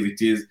terror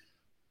activities,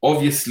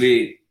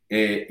 obviously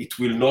it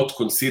will not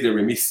consider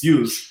a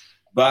misuse,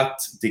 but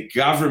the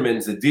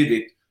government that did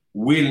it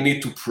will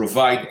need to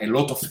provide a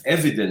lot of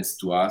evidence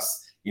to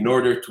us in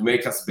order to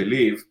make us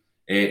believe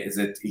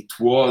that it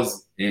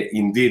was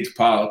indeed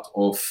part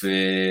of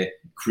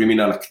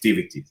criminal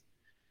activity.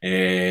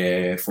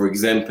 For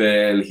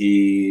example,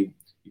 he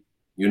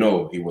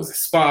was a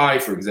spy.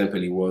 For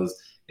example, he was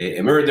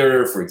a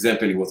murderer. For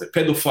example, he was a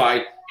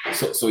pedophile.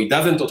 So it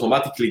doesn't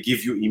automatically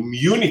give you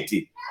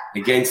immunity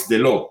against the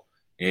law,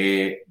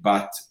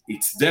 but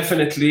it's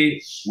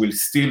definitely will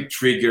still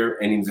trigger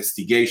an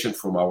investigation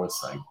from our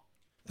side.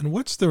 And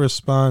what's the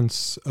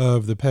response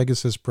of the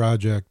Pegasus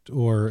project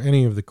or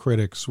any of the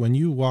critics when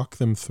you walk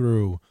them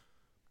through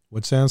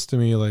what sounds to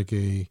me like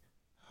a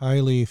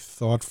highly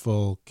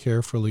thoughtful,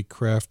 carefully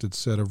crafted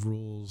set of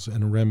rules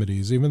and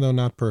remedies, even though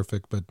not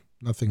perfect, but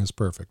nothing is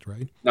perfect,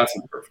 right?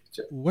 Nothing perfect.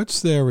 Yeah.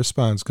 What's their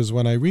response? Because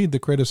when I read the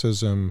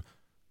criticism,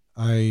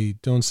 I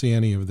don't see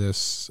any of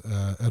this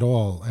at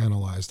all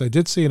analyzed. I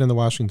did see it in the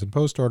Washington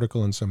Post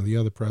article and some of the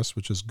other press,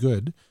 which is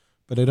good,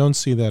 but I don't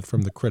see that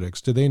from the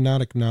critics. Do they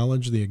not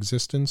acknowledge the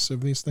existence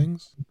of these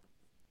things?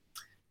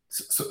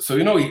 So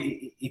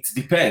it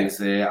depends.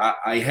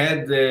 I've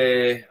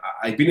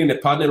been in a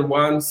panel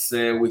once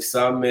with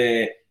some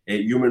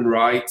human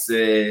rights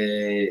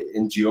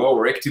NGO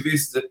or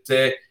activists that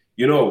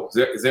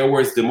there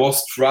was the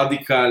most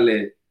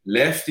radical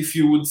left, if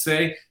you would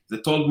say,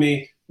 that told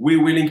me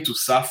we're willing to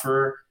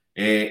suffer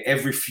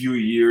every few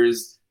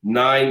years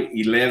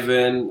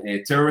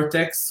 9/11 terror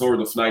attacks,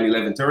 sort of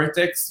 9/11 terror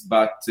attacks,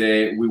 but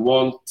we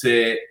want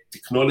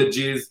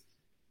technologies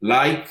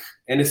like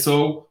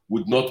NSO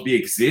would not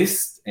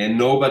exist, and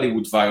nobody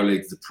would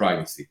violate the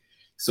privacy.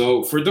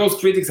 So for those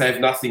critics, I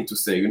have nothing to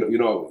say.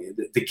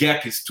 The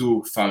gap is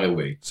too far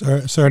away.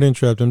 Sorry to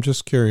interrupt. I'm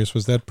just curious.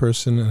 Was that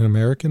person an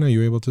American? Are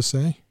you able to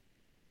say?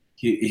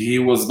 He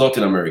was not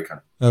an American.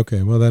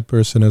 Okay. Well, that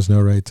person has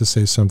no right to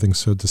say something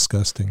so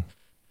disgusting.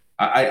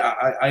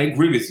 I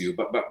agree with you,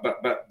 but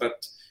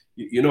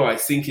I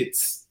think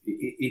it's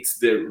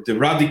the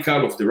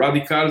radical of the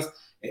radicals,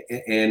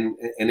 and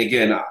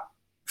again,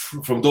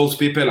 from those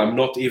people, I'm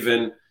not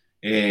even,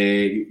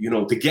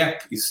 the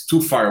gap is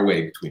too far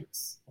away between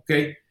us,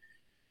 okay?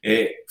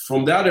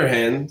 From the other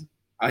hand,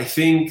 I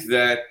think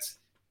that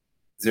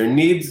there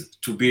needs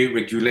to be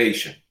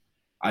regulation.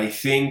 I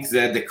think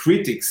that the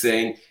critics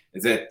saying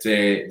that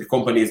the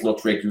company is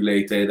not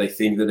regulated, I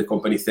think that the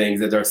company saying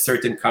that there are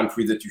certain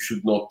countries that you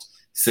should not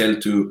sell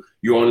to,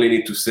 you only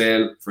need to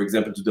sell, for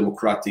example, to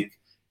democratic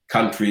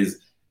countries.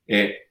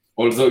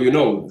 Although,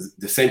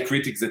 the same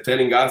critics are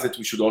telling us that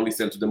we should only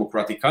sell to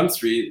democratic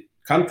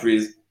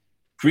countries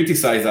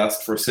criticize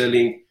us for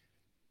selling.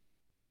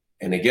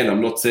 And again,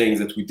 I'm not saying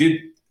that we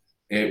did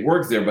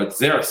work there, but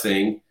they are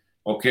saying,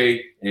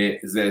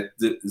 that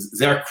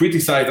they are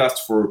criticizing us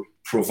for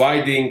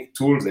providing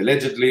tools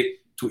allegedly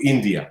to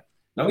India.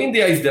 Now,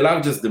 India is the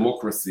largest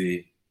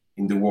democracy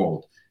in the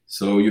world.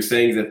 So you're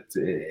saying that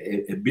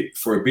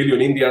for 1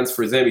 billion Indians,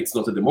 for them, it's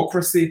not a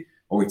democracy,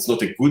 or it's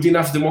not a good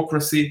enough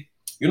democracy.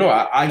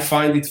 I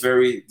find it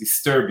very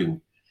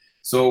disturbing.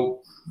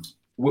 So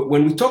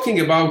when we're talking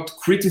about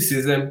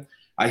criticism,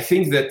 I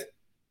think that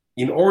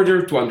in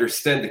order to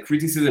understand the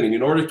criticism and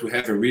in order to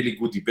have a really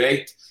good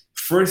debate,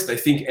 first, I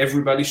think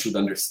everybody should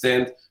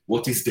understand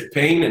what is the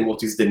pain and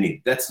what is the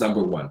need. That's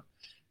number one.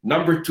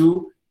 Number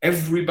two,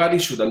 everybody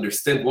should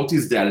understand what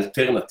is the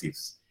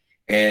alternatives.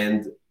 And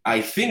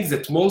I think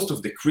that most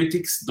of the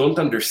critics don't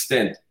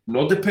understand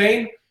not the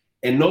pain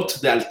and not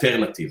the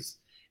alternatives.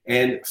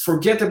 And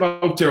forget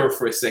about terror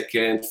for a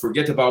second,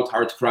 forget about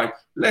hard crime.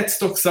 Let's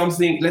talk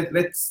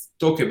let's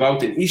talk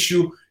about an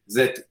issue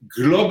that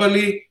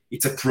globally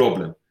it's a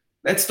problem.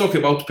 Let's talk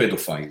about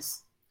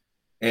pedophiles.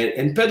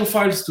 And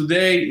pedophiles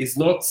today is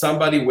not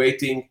somebody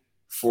waiting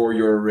for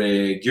your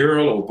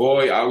girl or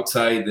boy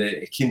outside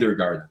a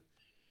kindergarten.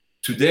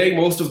 Today,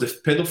 most of the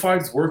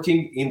pedophiles working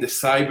in the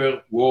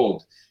cyber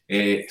world.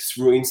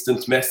 through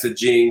instant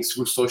messaging,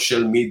 through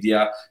social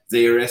media.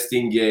 They're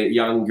arresting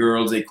young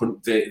girls.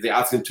 They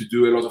ask them to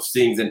do a lot of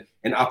things and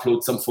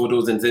upload some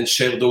photos and then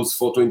share those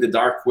photos in the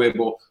dark web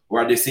or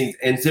other things.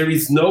 And there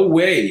is no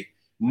way,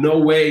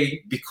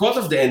 because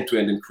of the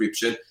end-to-end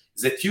encryption,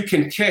 that you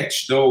can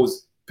catch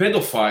those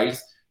pedophiles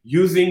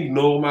using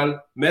normal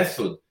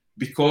method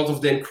because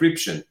of the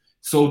encryption.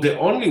 So the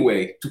only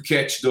way to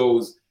catch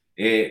those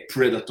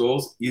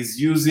predators is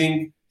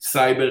using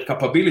cyber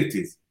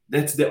capabilities.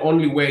 That's the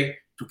only way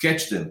to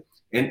catch them.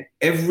 And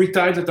every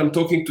time that I'm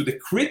talking to the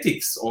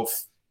critics of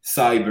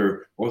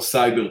cyber or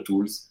cyber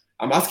tools,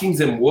 I'm asking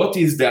them, what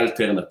is the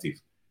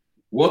alternative?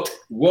 What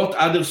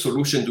other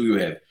solution do you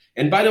have?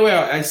 And by the way,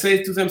 I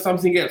say to them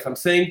something else. I'm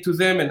saying to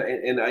them,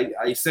 and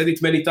I said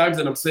it many times,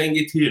 and I'm saying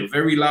it here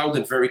very loud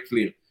and very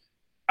clear.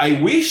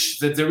 I wish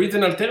that there is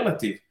an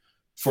alternative.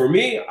 For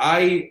me,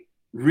 I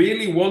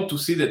really want to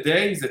see the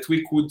day that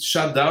we could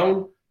shut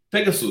down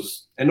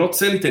Pegasus and not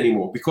sell it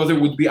anymore, because there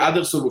would be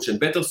other solution,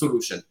 better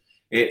solution,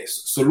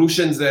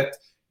 solutions that,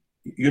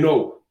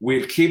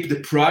 will keep the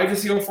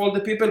privacy of all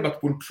the people,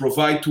 but will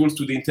provide tools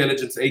to the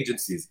intelligence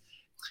agencies.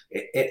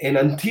 And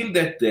until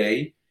that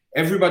day,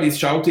 everybody's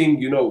shouting,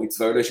 it's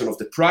violation of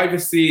the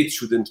privacy, it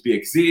shouldn't be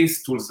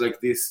exist, tools like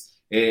this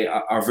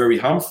are very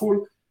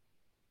harmful.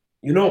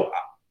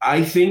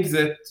 I think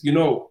that,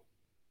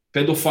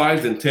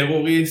 pedophiles and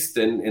terrorists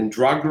and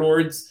drug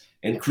lords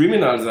and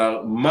criminals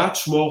are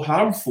much more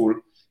harmful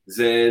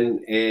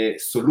than a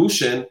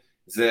solution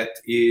that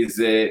is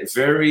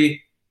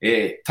very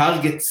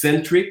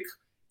target-centric,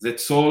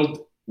 that's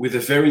sold with a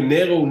very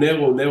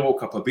narrow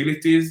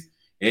capabilities,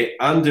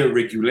 under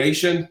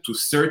regulation to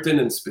certain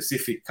and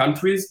specific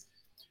countries,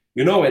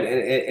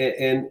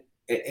 and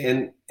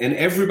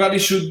everybody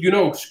should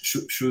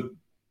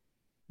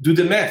do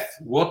the math.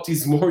 What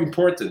is more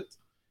important?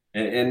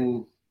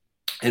 And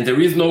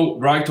there is no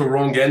right or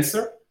wrong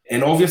answer.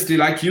 And obviously,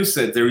 like you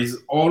said,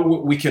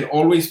 we can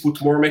always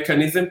put more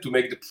mechanism to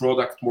make the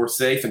product more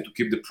safe and to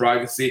keep the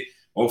privacy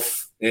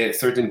of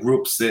certain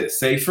groups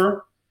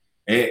safer.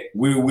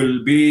 We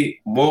will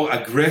be more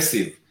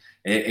aggressive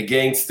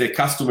against the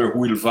customer who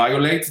will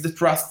violate the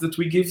trust that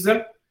we give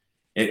them.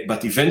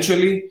 But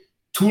eventually,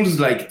 tools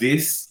like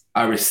this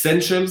are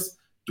essentials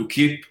to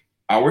keep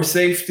our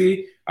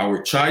safety,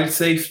 our child's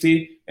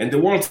safety, and the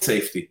world's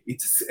safety.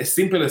 It's as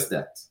simple as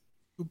that.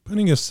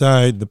 Putting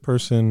aside the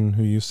person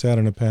who you sat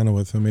on a panel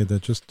with who made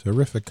that just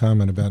terrific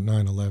comment about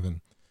 9/11,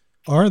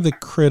 are the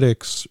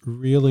critics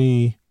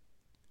really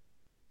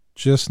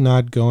just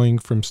not going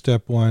from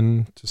step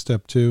one to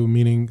step two?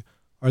 Meaning,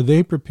 are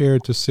they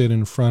prepared to sit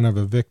in front of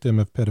a victim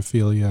of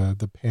pedophilia,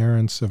 the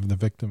parents of the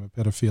victim of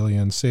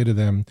pedophilia, and say to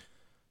them,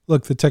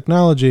 look, the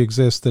technology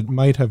exists that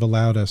might have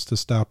allowed us to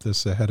stop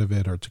this ahead of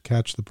it or to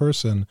catch the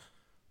person,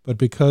 but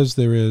because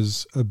there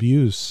is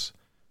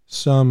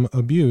some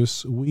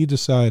abuse, we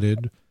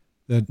decided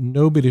that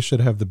nobody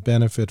should have the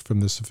benefit from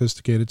the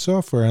sophisticated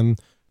software, and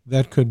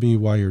that could be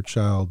why your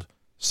child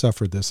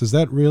suffered this. Is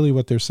that really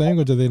what they're saying,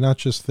 or do they not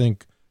just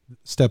think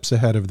steps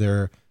ahead of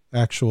their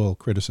actual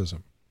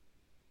criticism?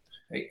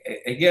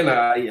 Again,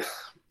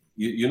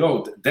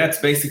 that's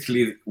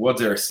basically what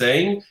they're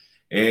saying,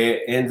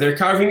 and they're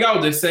carving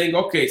out. They're saying,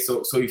 okay,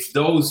 so if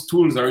those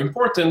tools are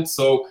important,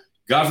 so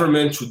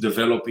government should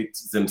develop it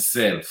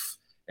themselves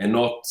and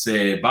not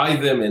buy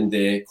them, and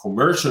the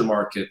commercial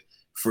market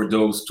for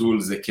those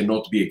tools that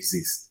cannot be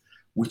exist.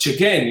 Which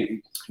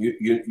again,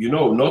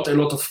 not a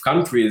lot of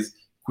countries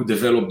could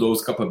develop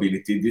those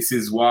capabilities. This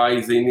is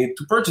why they need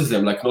to purchase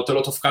them. Like, not a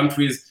lot of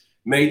countries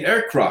made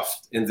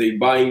aircraft, and they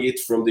buying it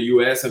from the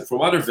US and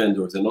from other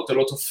vendors, and not a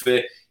lot of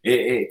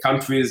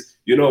countries,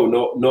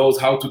 knows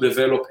how to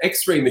develop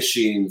X-ray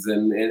machines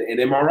and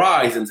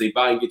MRIs, and they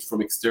buying it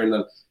from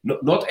external.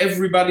 Not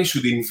everybody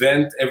should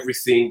invent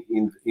everything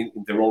in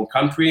their own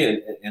country,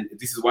 and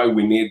this is why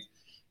we need,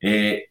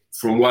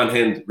 from one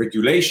hand,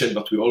 regulation,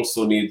 but we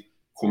also need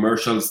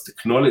commercial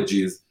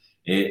technologies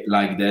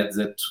like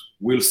that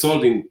will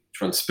solve in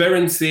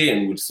transparency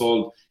and will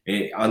solve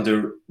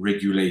under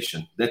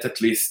regulation. That's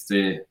at least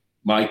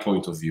my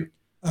point of view.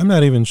 I'm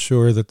not even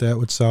sure that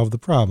would solve the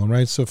problem,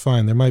 right? So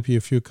fine, there might be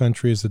a few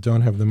countries that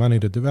don't have the money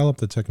to develop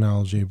the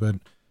technology, but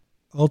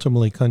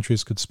ultimately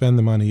countries could spend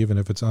the money, even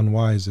if it's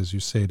unwise, as you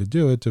say, to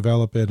do it,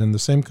 develop it, and the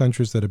same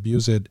countries that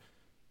abuse it,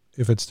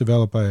 if it's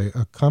developed by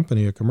a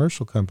company, a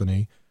commercial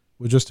company,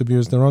 would just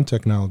abuse their own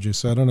technology.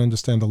 So I don't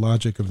understand the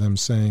logic of them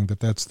saying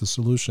that that's the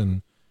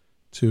solution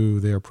to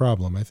their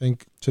problem. I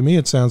think, to me,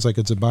 it sounds like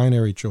it's a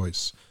binary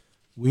choice.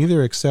 We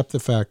either accept the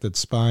fact that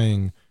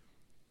spying,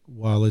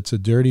 while it's a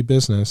dirty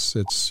business,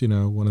 it's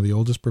one of the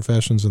oldest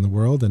professions in the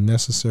world and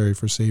necessary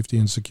for safety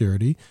and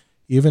security,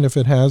 even if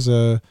it has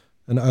an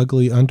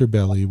ugly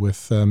underbelly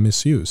with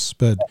misuse.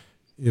 But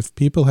if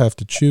people have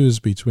to choose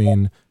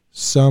between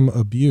some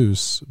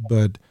abuse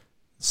but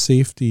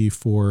safety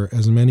for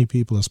as many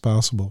people as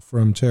possible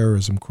from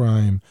terrorism,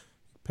 crime,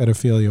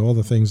 pedophilia, all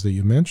the things that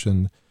you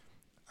mentioned,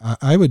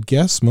 I would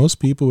guess most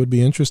people would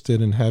be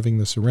interested in having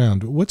this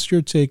around. What's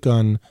your take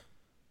on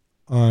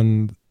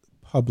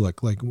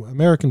public, like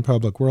American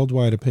public,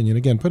 worldwide opinion,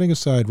 again, putting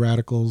aside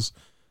radicals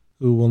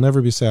who will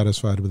never be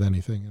satisfied with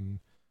anything and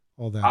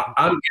all that?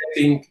 I'm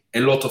getting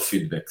a lot of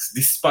feedbacks,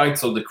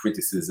 despite all the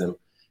criticism,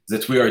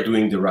 that we are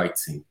doing the right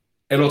thing.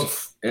 A lot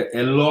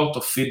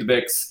of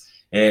feedbacks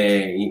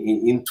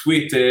in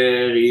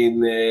Twitter, in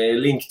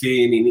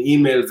LinkedIn, in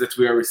emails that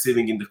we are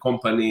receiving in the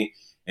company,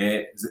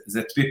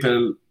 that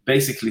people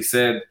basically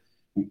said,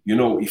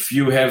 if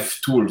you have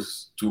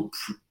tools to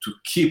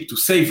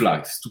save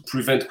lives, to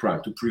prevent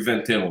crime, to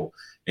prevent terror,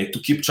 to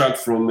keep track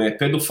from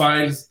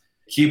pedophiles,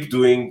 keep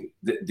doing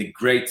the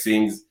great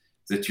things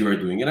that you are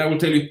doing. And I will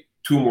tell you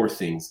two more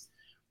things.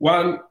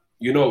 One,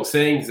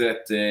 saying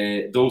that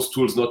those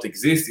tools not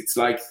exist, it's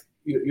like,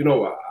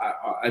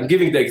 I'm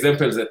giving the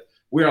example that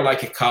we are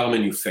like a car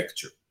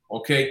manufacturer,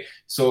 okay?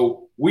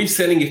 So we're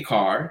selling a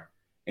car,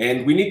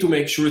 and we need to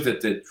make sure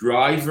that the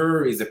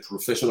driver is a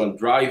professional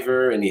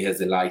driver and he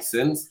has a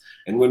license.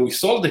 And when we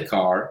sold the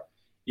car,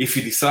 if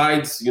he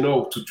decides,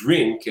 to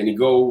drink and he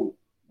go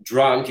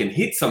drunk and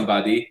hit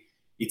somebody,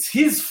 it's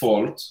his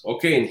fault,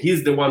 okay? And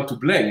he's the one to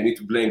blame. You need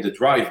to blame the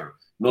driver,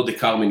 not the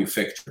car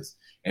manufacturers.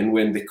 And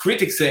when the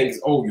critic says,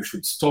 you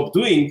should stop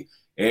doing,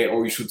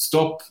 or you should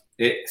stop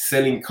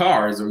selling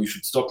cars, or you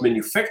should stop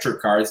manufacture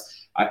cars,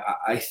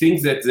 I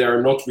think that they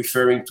are not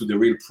referring to the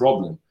real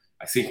problem.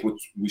 I think what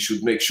we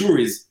should make sure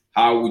is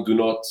how we do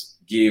not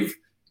give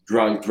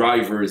drunk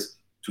drivers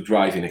to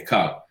drive in a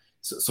car.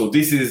 So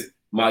this is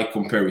my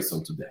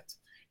comparison to that.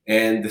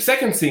 And the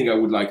second thing I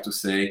would like to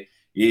say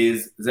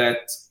is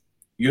that,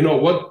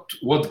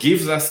 what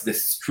gives us the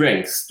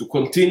strength to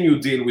continue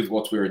deal with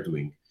what we are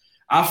doing.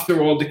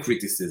 After all the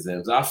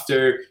criticisms,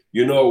 after,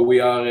 we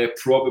are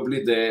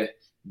probably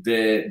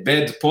the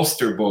bad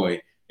poster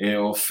boy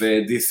of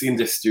this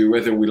industry,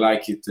 whether we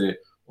like it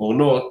or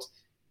not,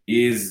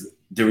 is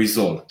the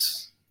result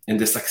and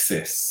the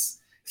success.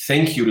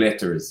 Thank you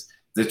letters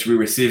that we're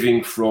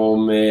receiving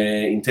from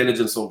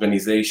intelligence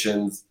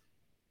organizations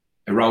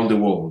around the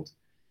world,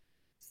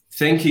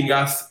 thanking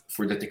us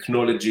for the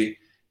technology,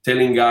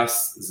 telling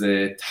us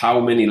that how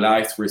many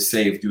lives were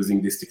saved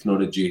using this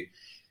technology,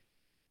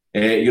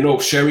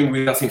 sharing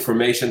with us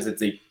information that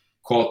they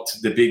caught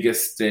the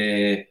biggest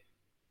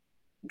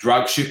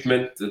drug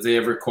shipment that they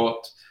ever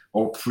caught,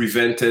 or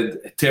prevented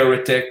a terror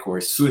attack or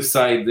a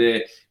suicide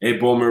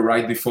bomber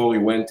right before he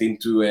went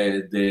into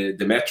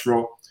the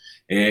metro,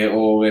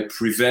 or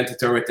prevent a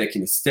terror attack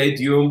in a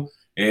stadium,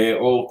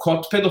 or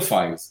caught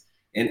pedophiles.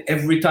 And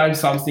every time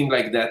something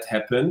like that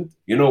happened,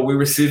 we're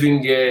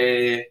receiving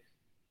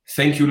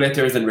thank you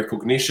letters and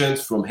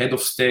recognitions from head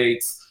of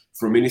states,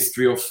 from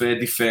Ministry of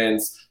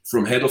Defense,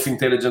 from head of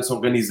intelligence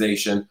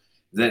organization,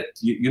 that,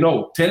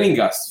 telling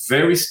us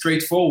very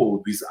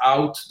straightforward,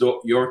 without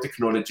your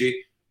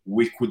technology,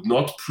 we could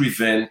not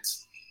prevent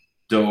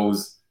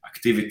those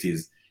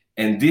activities.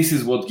 And this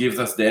is what gives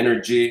us the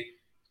energy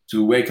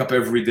to wake up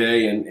every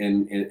day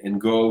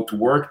and go to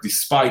work,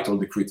 despite all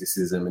the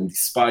criticism and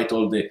despite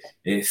all the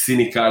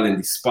cynical and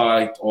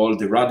despite all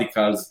the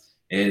radicals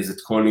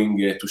that calling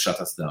to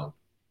shut us down.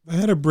 I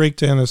had to break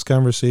down this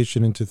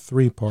conversation into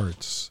three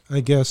parts.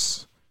 I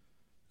guess,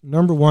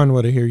 number one,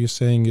 what I hear you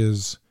saying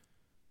is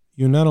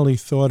you not only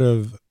thought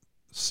of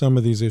some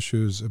of these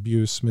issues,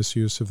 abuse,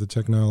 misuse of the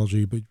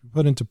technology, but you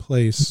put into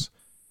place,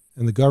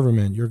 and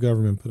your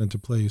government put into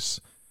place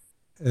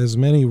as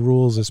many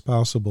rules as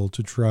possible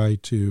to try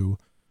to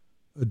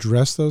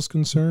address those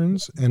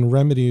concerns and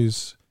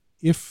remedies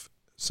if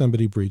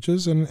somebody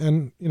breaches.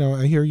 And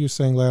I hear you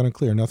saying loud and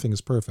clear, nothing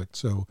is perfect.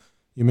 So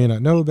you may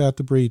not know about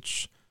the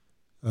breach.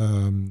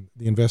 The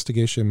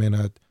investigation may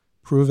not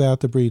prove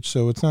out the breach.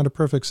 So it's not a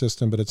perfect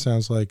system, but it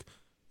sounds like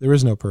there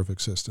is no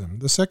perfect system.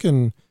 The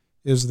second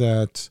is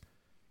that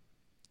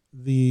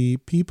the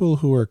people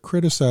who are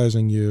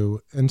criticizing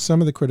you, and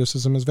some of the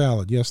criticism is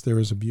valid. Yes, there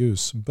is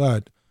abuse,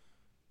 but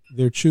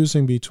they're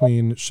choosing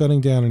between shutting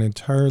down an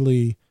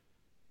entirely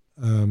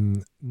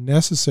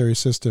necessary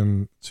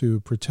system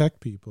to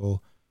protect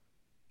people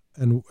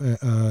and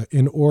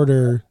in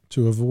order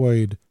to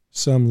avoid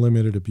some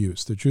limited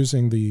abuse. They're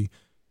choosing the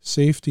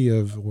safety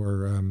of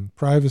or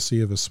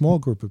privacy of a small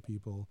group of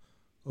people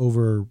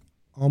over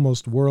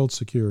almost world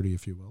security,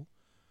 if you will.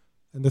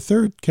 And the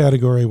third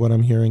category, what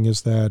I'm hearing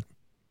is that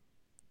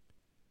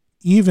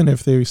even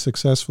if they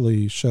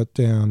successfully shut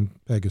down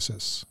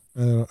Pegasus,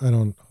 I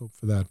don't hope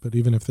for that, but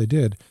even if they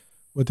did,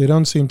 what they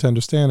don't seem to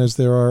understand is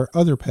there are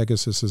other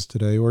Pegasuses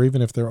today, or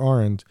even if there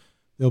aren't,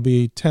 there'll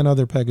be 10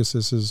 other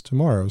Pegasuses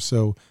tomorrow.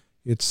 So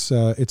it's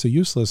a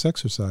useless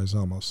exercise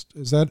almost.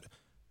 Is that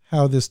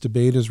how this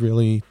debate is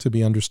really to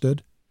be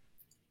understood?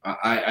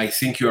 I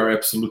think you are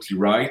absolutely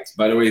right.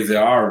 By the way,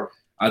 there are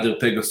other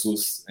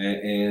Pegasus,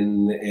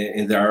 and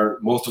they are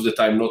most of the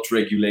time not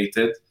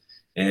regulated.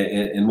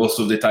 And most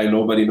of the time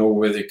nobody knows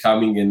where they're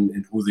coming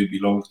and who they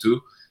belong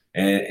to.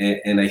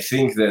 And I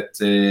think that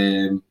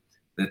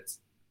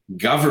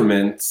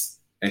governments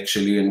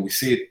actually, and we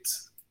see it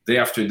day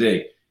after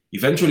day,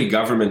 eventually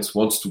governments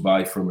wants to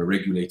buy from a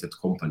regulated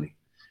company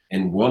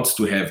and wants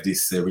to have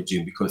this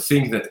regime, because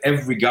think that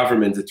every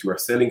government that you are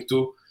selling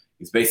to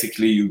It's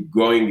basically you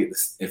going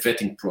a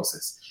vetting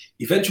process.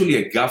 Eventually,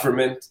 a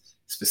government,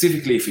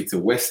 specifically if it's a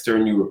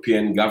Western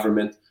European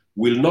government,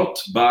 will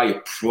not buy a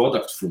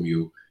product from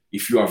you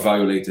if you are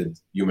violated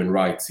human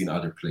rights in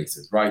other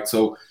places, right?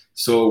 So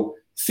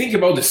think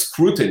about the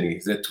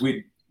scrutiny that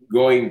we're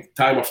going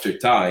time after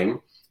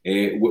time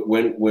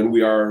when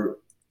we are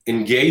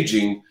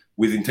engaging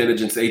with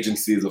intelligence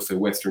agencies of a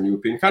Western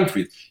European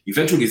country.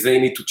 Eventually, they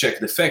need to check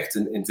the facts,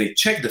 and they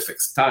check the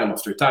facts time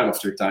after time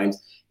after time,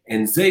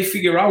 and they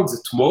figure out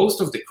that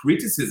most of the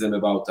criticism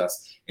about us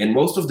and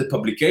most of the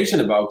publication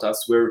about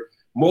us were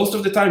most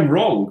of the time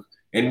wrong,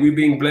 and we're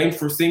being blamed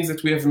for things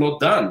that we have not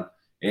done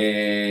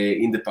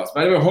in the past.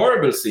 But they were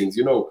horrible things.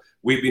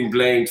 We've been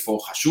blamed for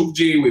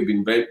Khashoggi, we've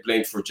been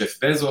blamed for Jeff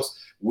Bezos.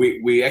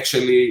 We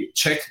actually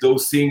checked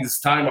those things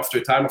time after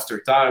time after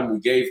time. We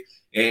gave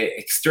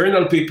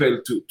external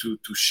people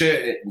to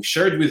share. We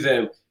shared with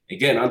them,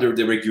 again, under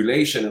the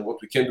regulation and what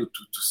we can do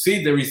to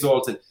see the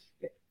results.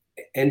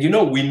 And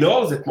we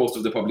know that most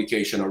of the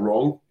publications are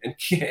wrong, and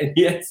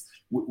yet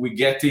we're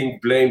getting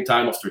blamed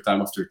time after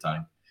time after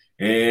time.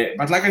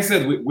 But like I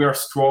said, we are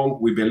strong.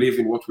 We believe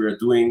in what we are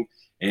doing.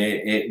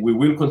 We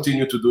will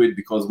continue to do it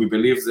because we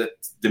believe that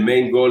the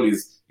main goal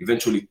is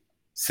eventually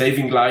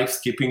saving lives,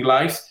 keeping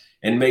lives,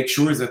 and make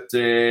sure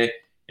that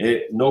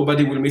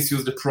nobody will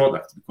misuse the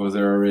product, because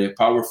there are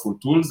powerful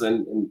tools,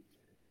 and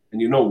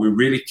we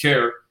really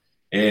care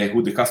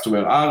who the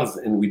customer are,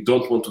 and we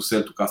don't want to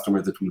sell to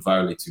customers that will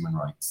violate human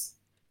rights.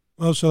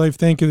 Well, Shalev,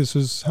 thank you. This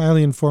was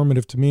highly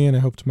informative to me, and I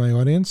hope to my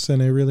audience,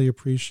 and I really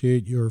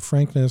appreciate your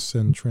frankness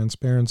and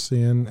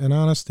transparency and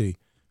honesty.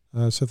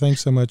 So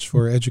thanks so much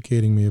for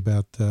educating me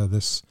about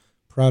this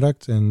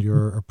product and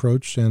your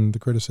approach and the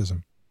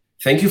criticism.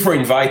 Thank you for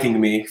inviting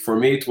me. For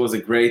me, it was a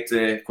great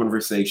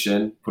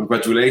conversation.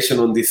 Congratulations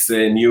on this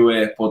new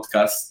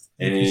podcast.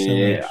 Thank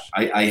you so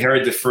much. I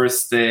heard the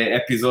first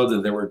episode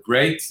and they were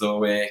great,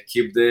 so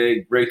keep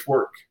the great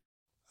work.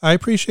 I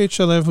appreciate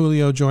Shalev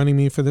Hulio joining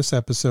me for this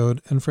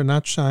episode and for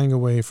not shying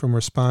away from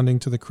responding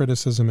to the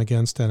criticism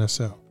against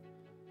NSO.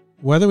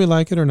 Whether we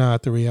like it or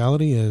not, the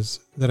reality is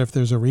that if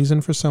there's a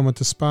reason for someone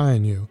to spy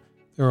on you,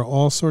 there are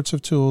all sorts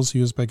of tools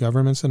used by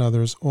governments and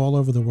others all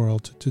over the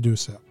world to do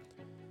so.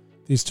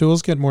 These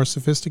tools get more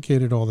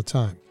sophisticated all the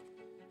time.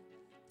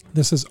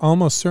 This is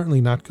almost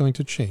certainly not going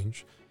to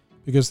change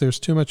because there's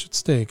too much at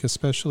stake,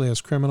 especially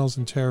as criminals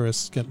and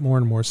terrorists get more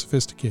and more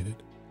sophisticated.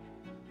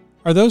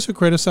 Are those who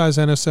criticize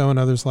NSO and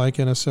others like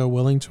NSO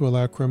willing to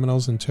allow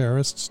criminals and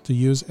terrorists to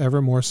use ever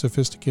more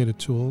sophisticated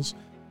tools,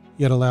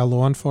 yet allow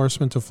law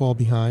enforcement to fall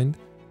behind,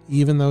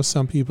 even though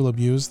some people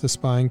abuse the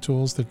spying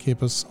tools that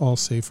keep us all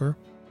safer?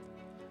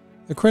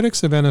 The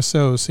critics of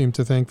NSO seem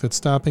to think that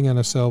stopping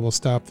NSO will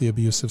stop the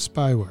abuse of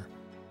spyware.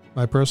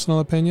 My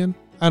personal opinion?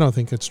 I don't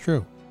think it's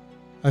true.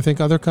 I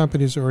think other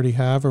companies already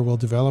have or will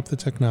develop the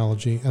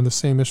technology, and the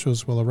same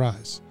issues will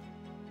arise.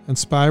 And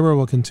spyware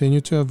will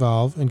continue to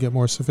evolve and get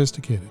more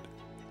sophisticated.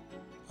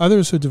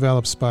 Others who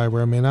develop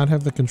spyware may not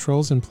have the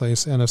controls in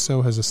place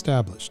NSO has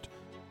established,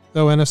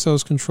 though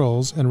NSO's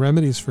controls and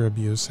remedies for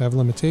abuse have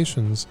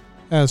limitations,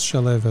 as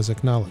Shalev has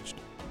acknowledged.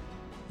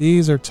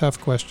 These are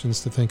tough questions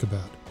to think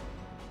about.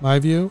 My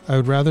view, I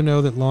would rather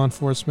know that law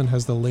enforcement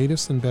has the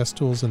latest and best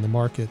tools in the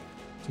market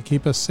to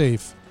keep us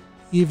safe,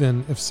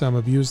 even if some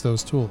abuse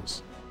those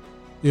tools.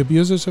 The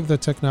abusers of the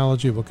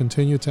technology will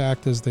continue to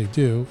act as they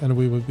do, and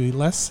we would be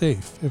less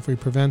safe if we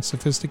prevent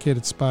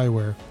sophisticated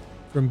spyware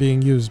from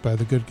being used by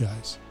the good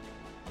guys.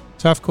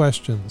 Tough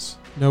questions,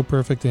 no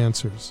perfect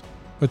answers,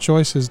 but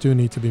choices do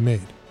need to be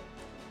made.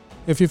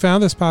 If you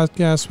found this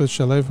podcast with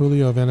Shalev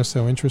Hulio of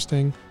NSO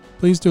interesting,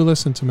 please do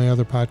listen to my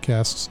other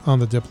podcasts on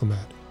The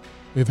Diplomat.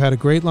 We've had a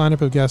great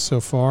lineup of guests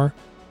so far,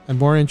 and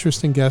more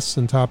interesting guests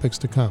and topics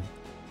to come.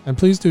 And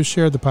please do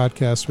share the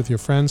podcast with your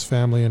friends,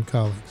 family, and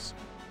colleagues.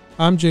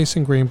 I'm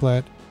Jason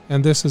Greenblatt,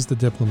 and this is The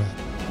Diplomat.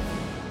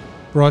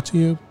 Brought to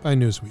you by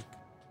Newsweek.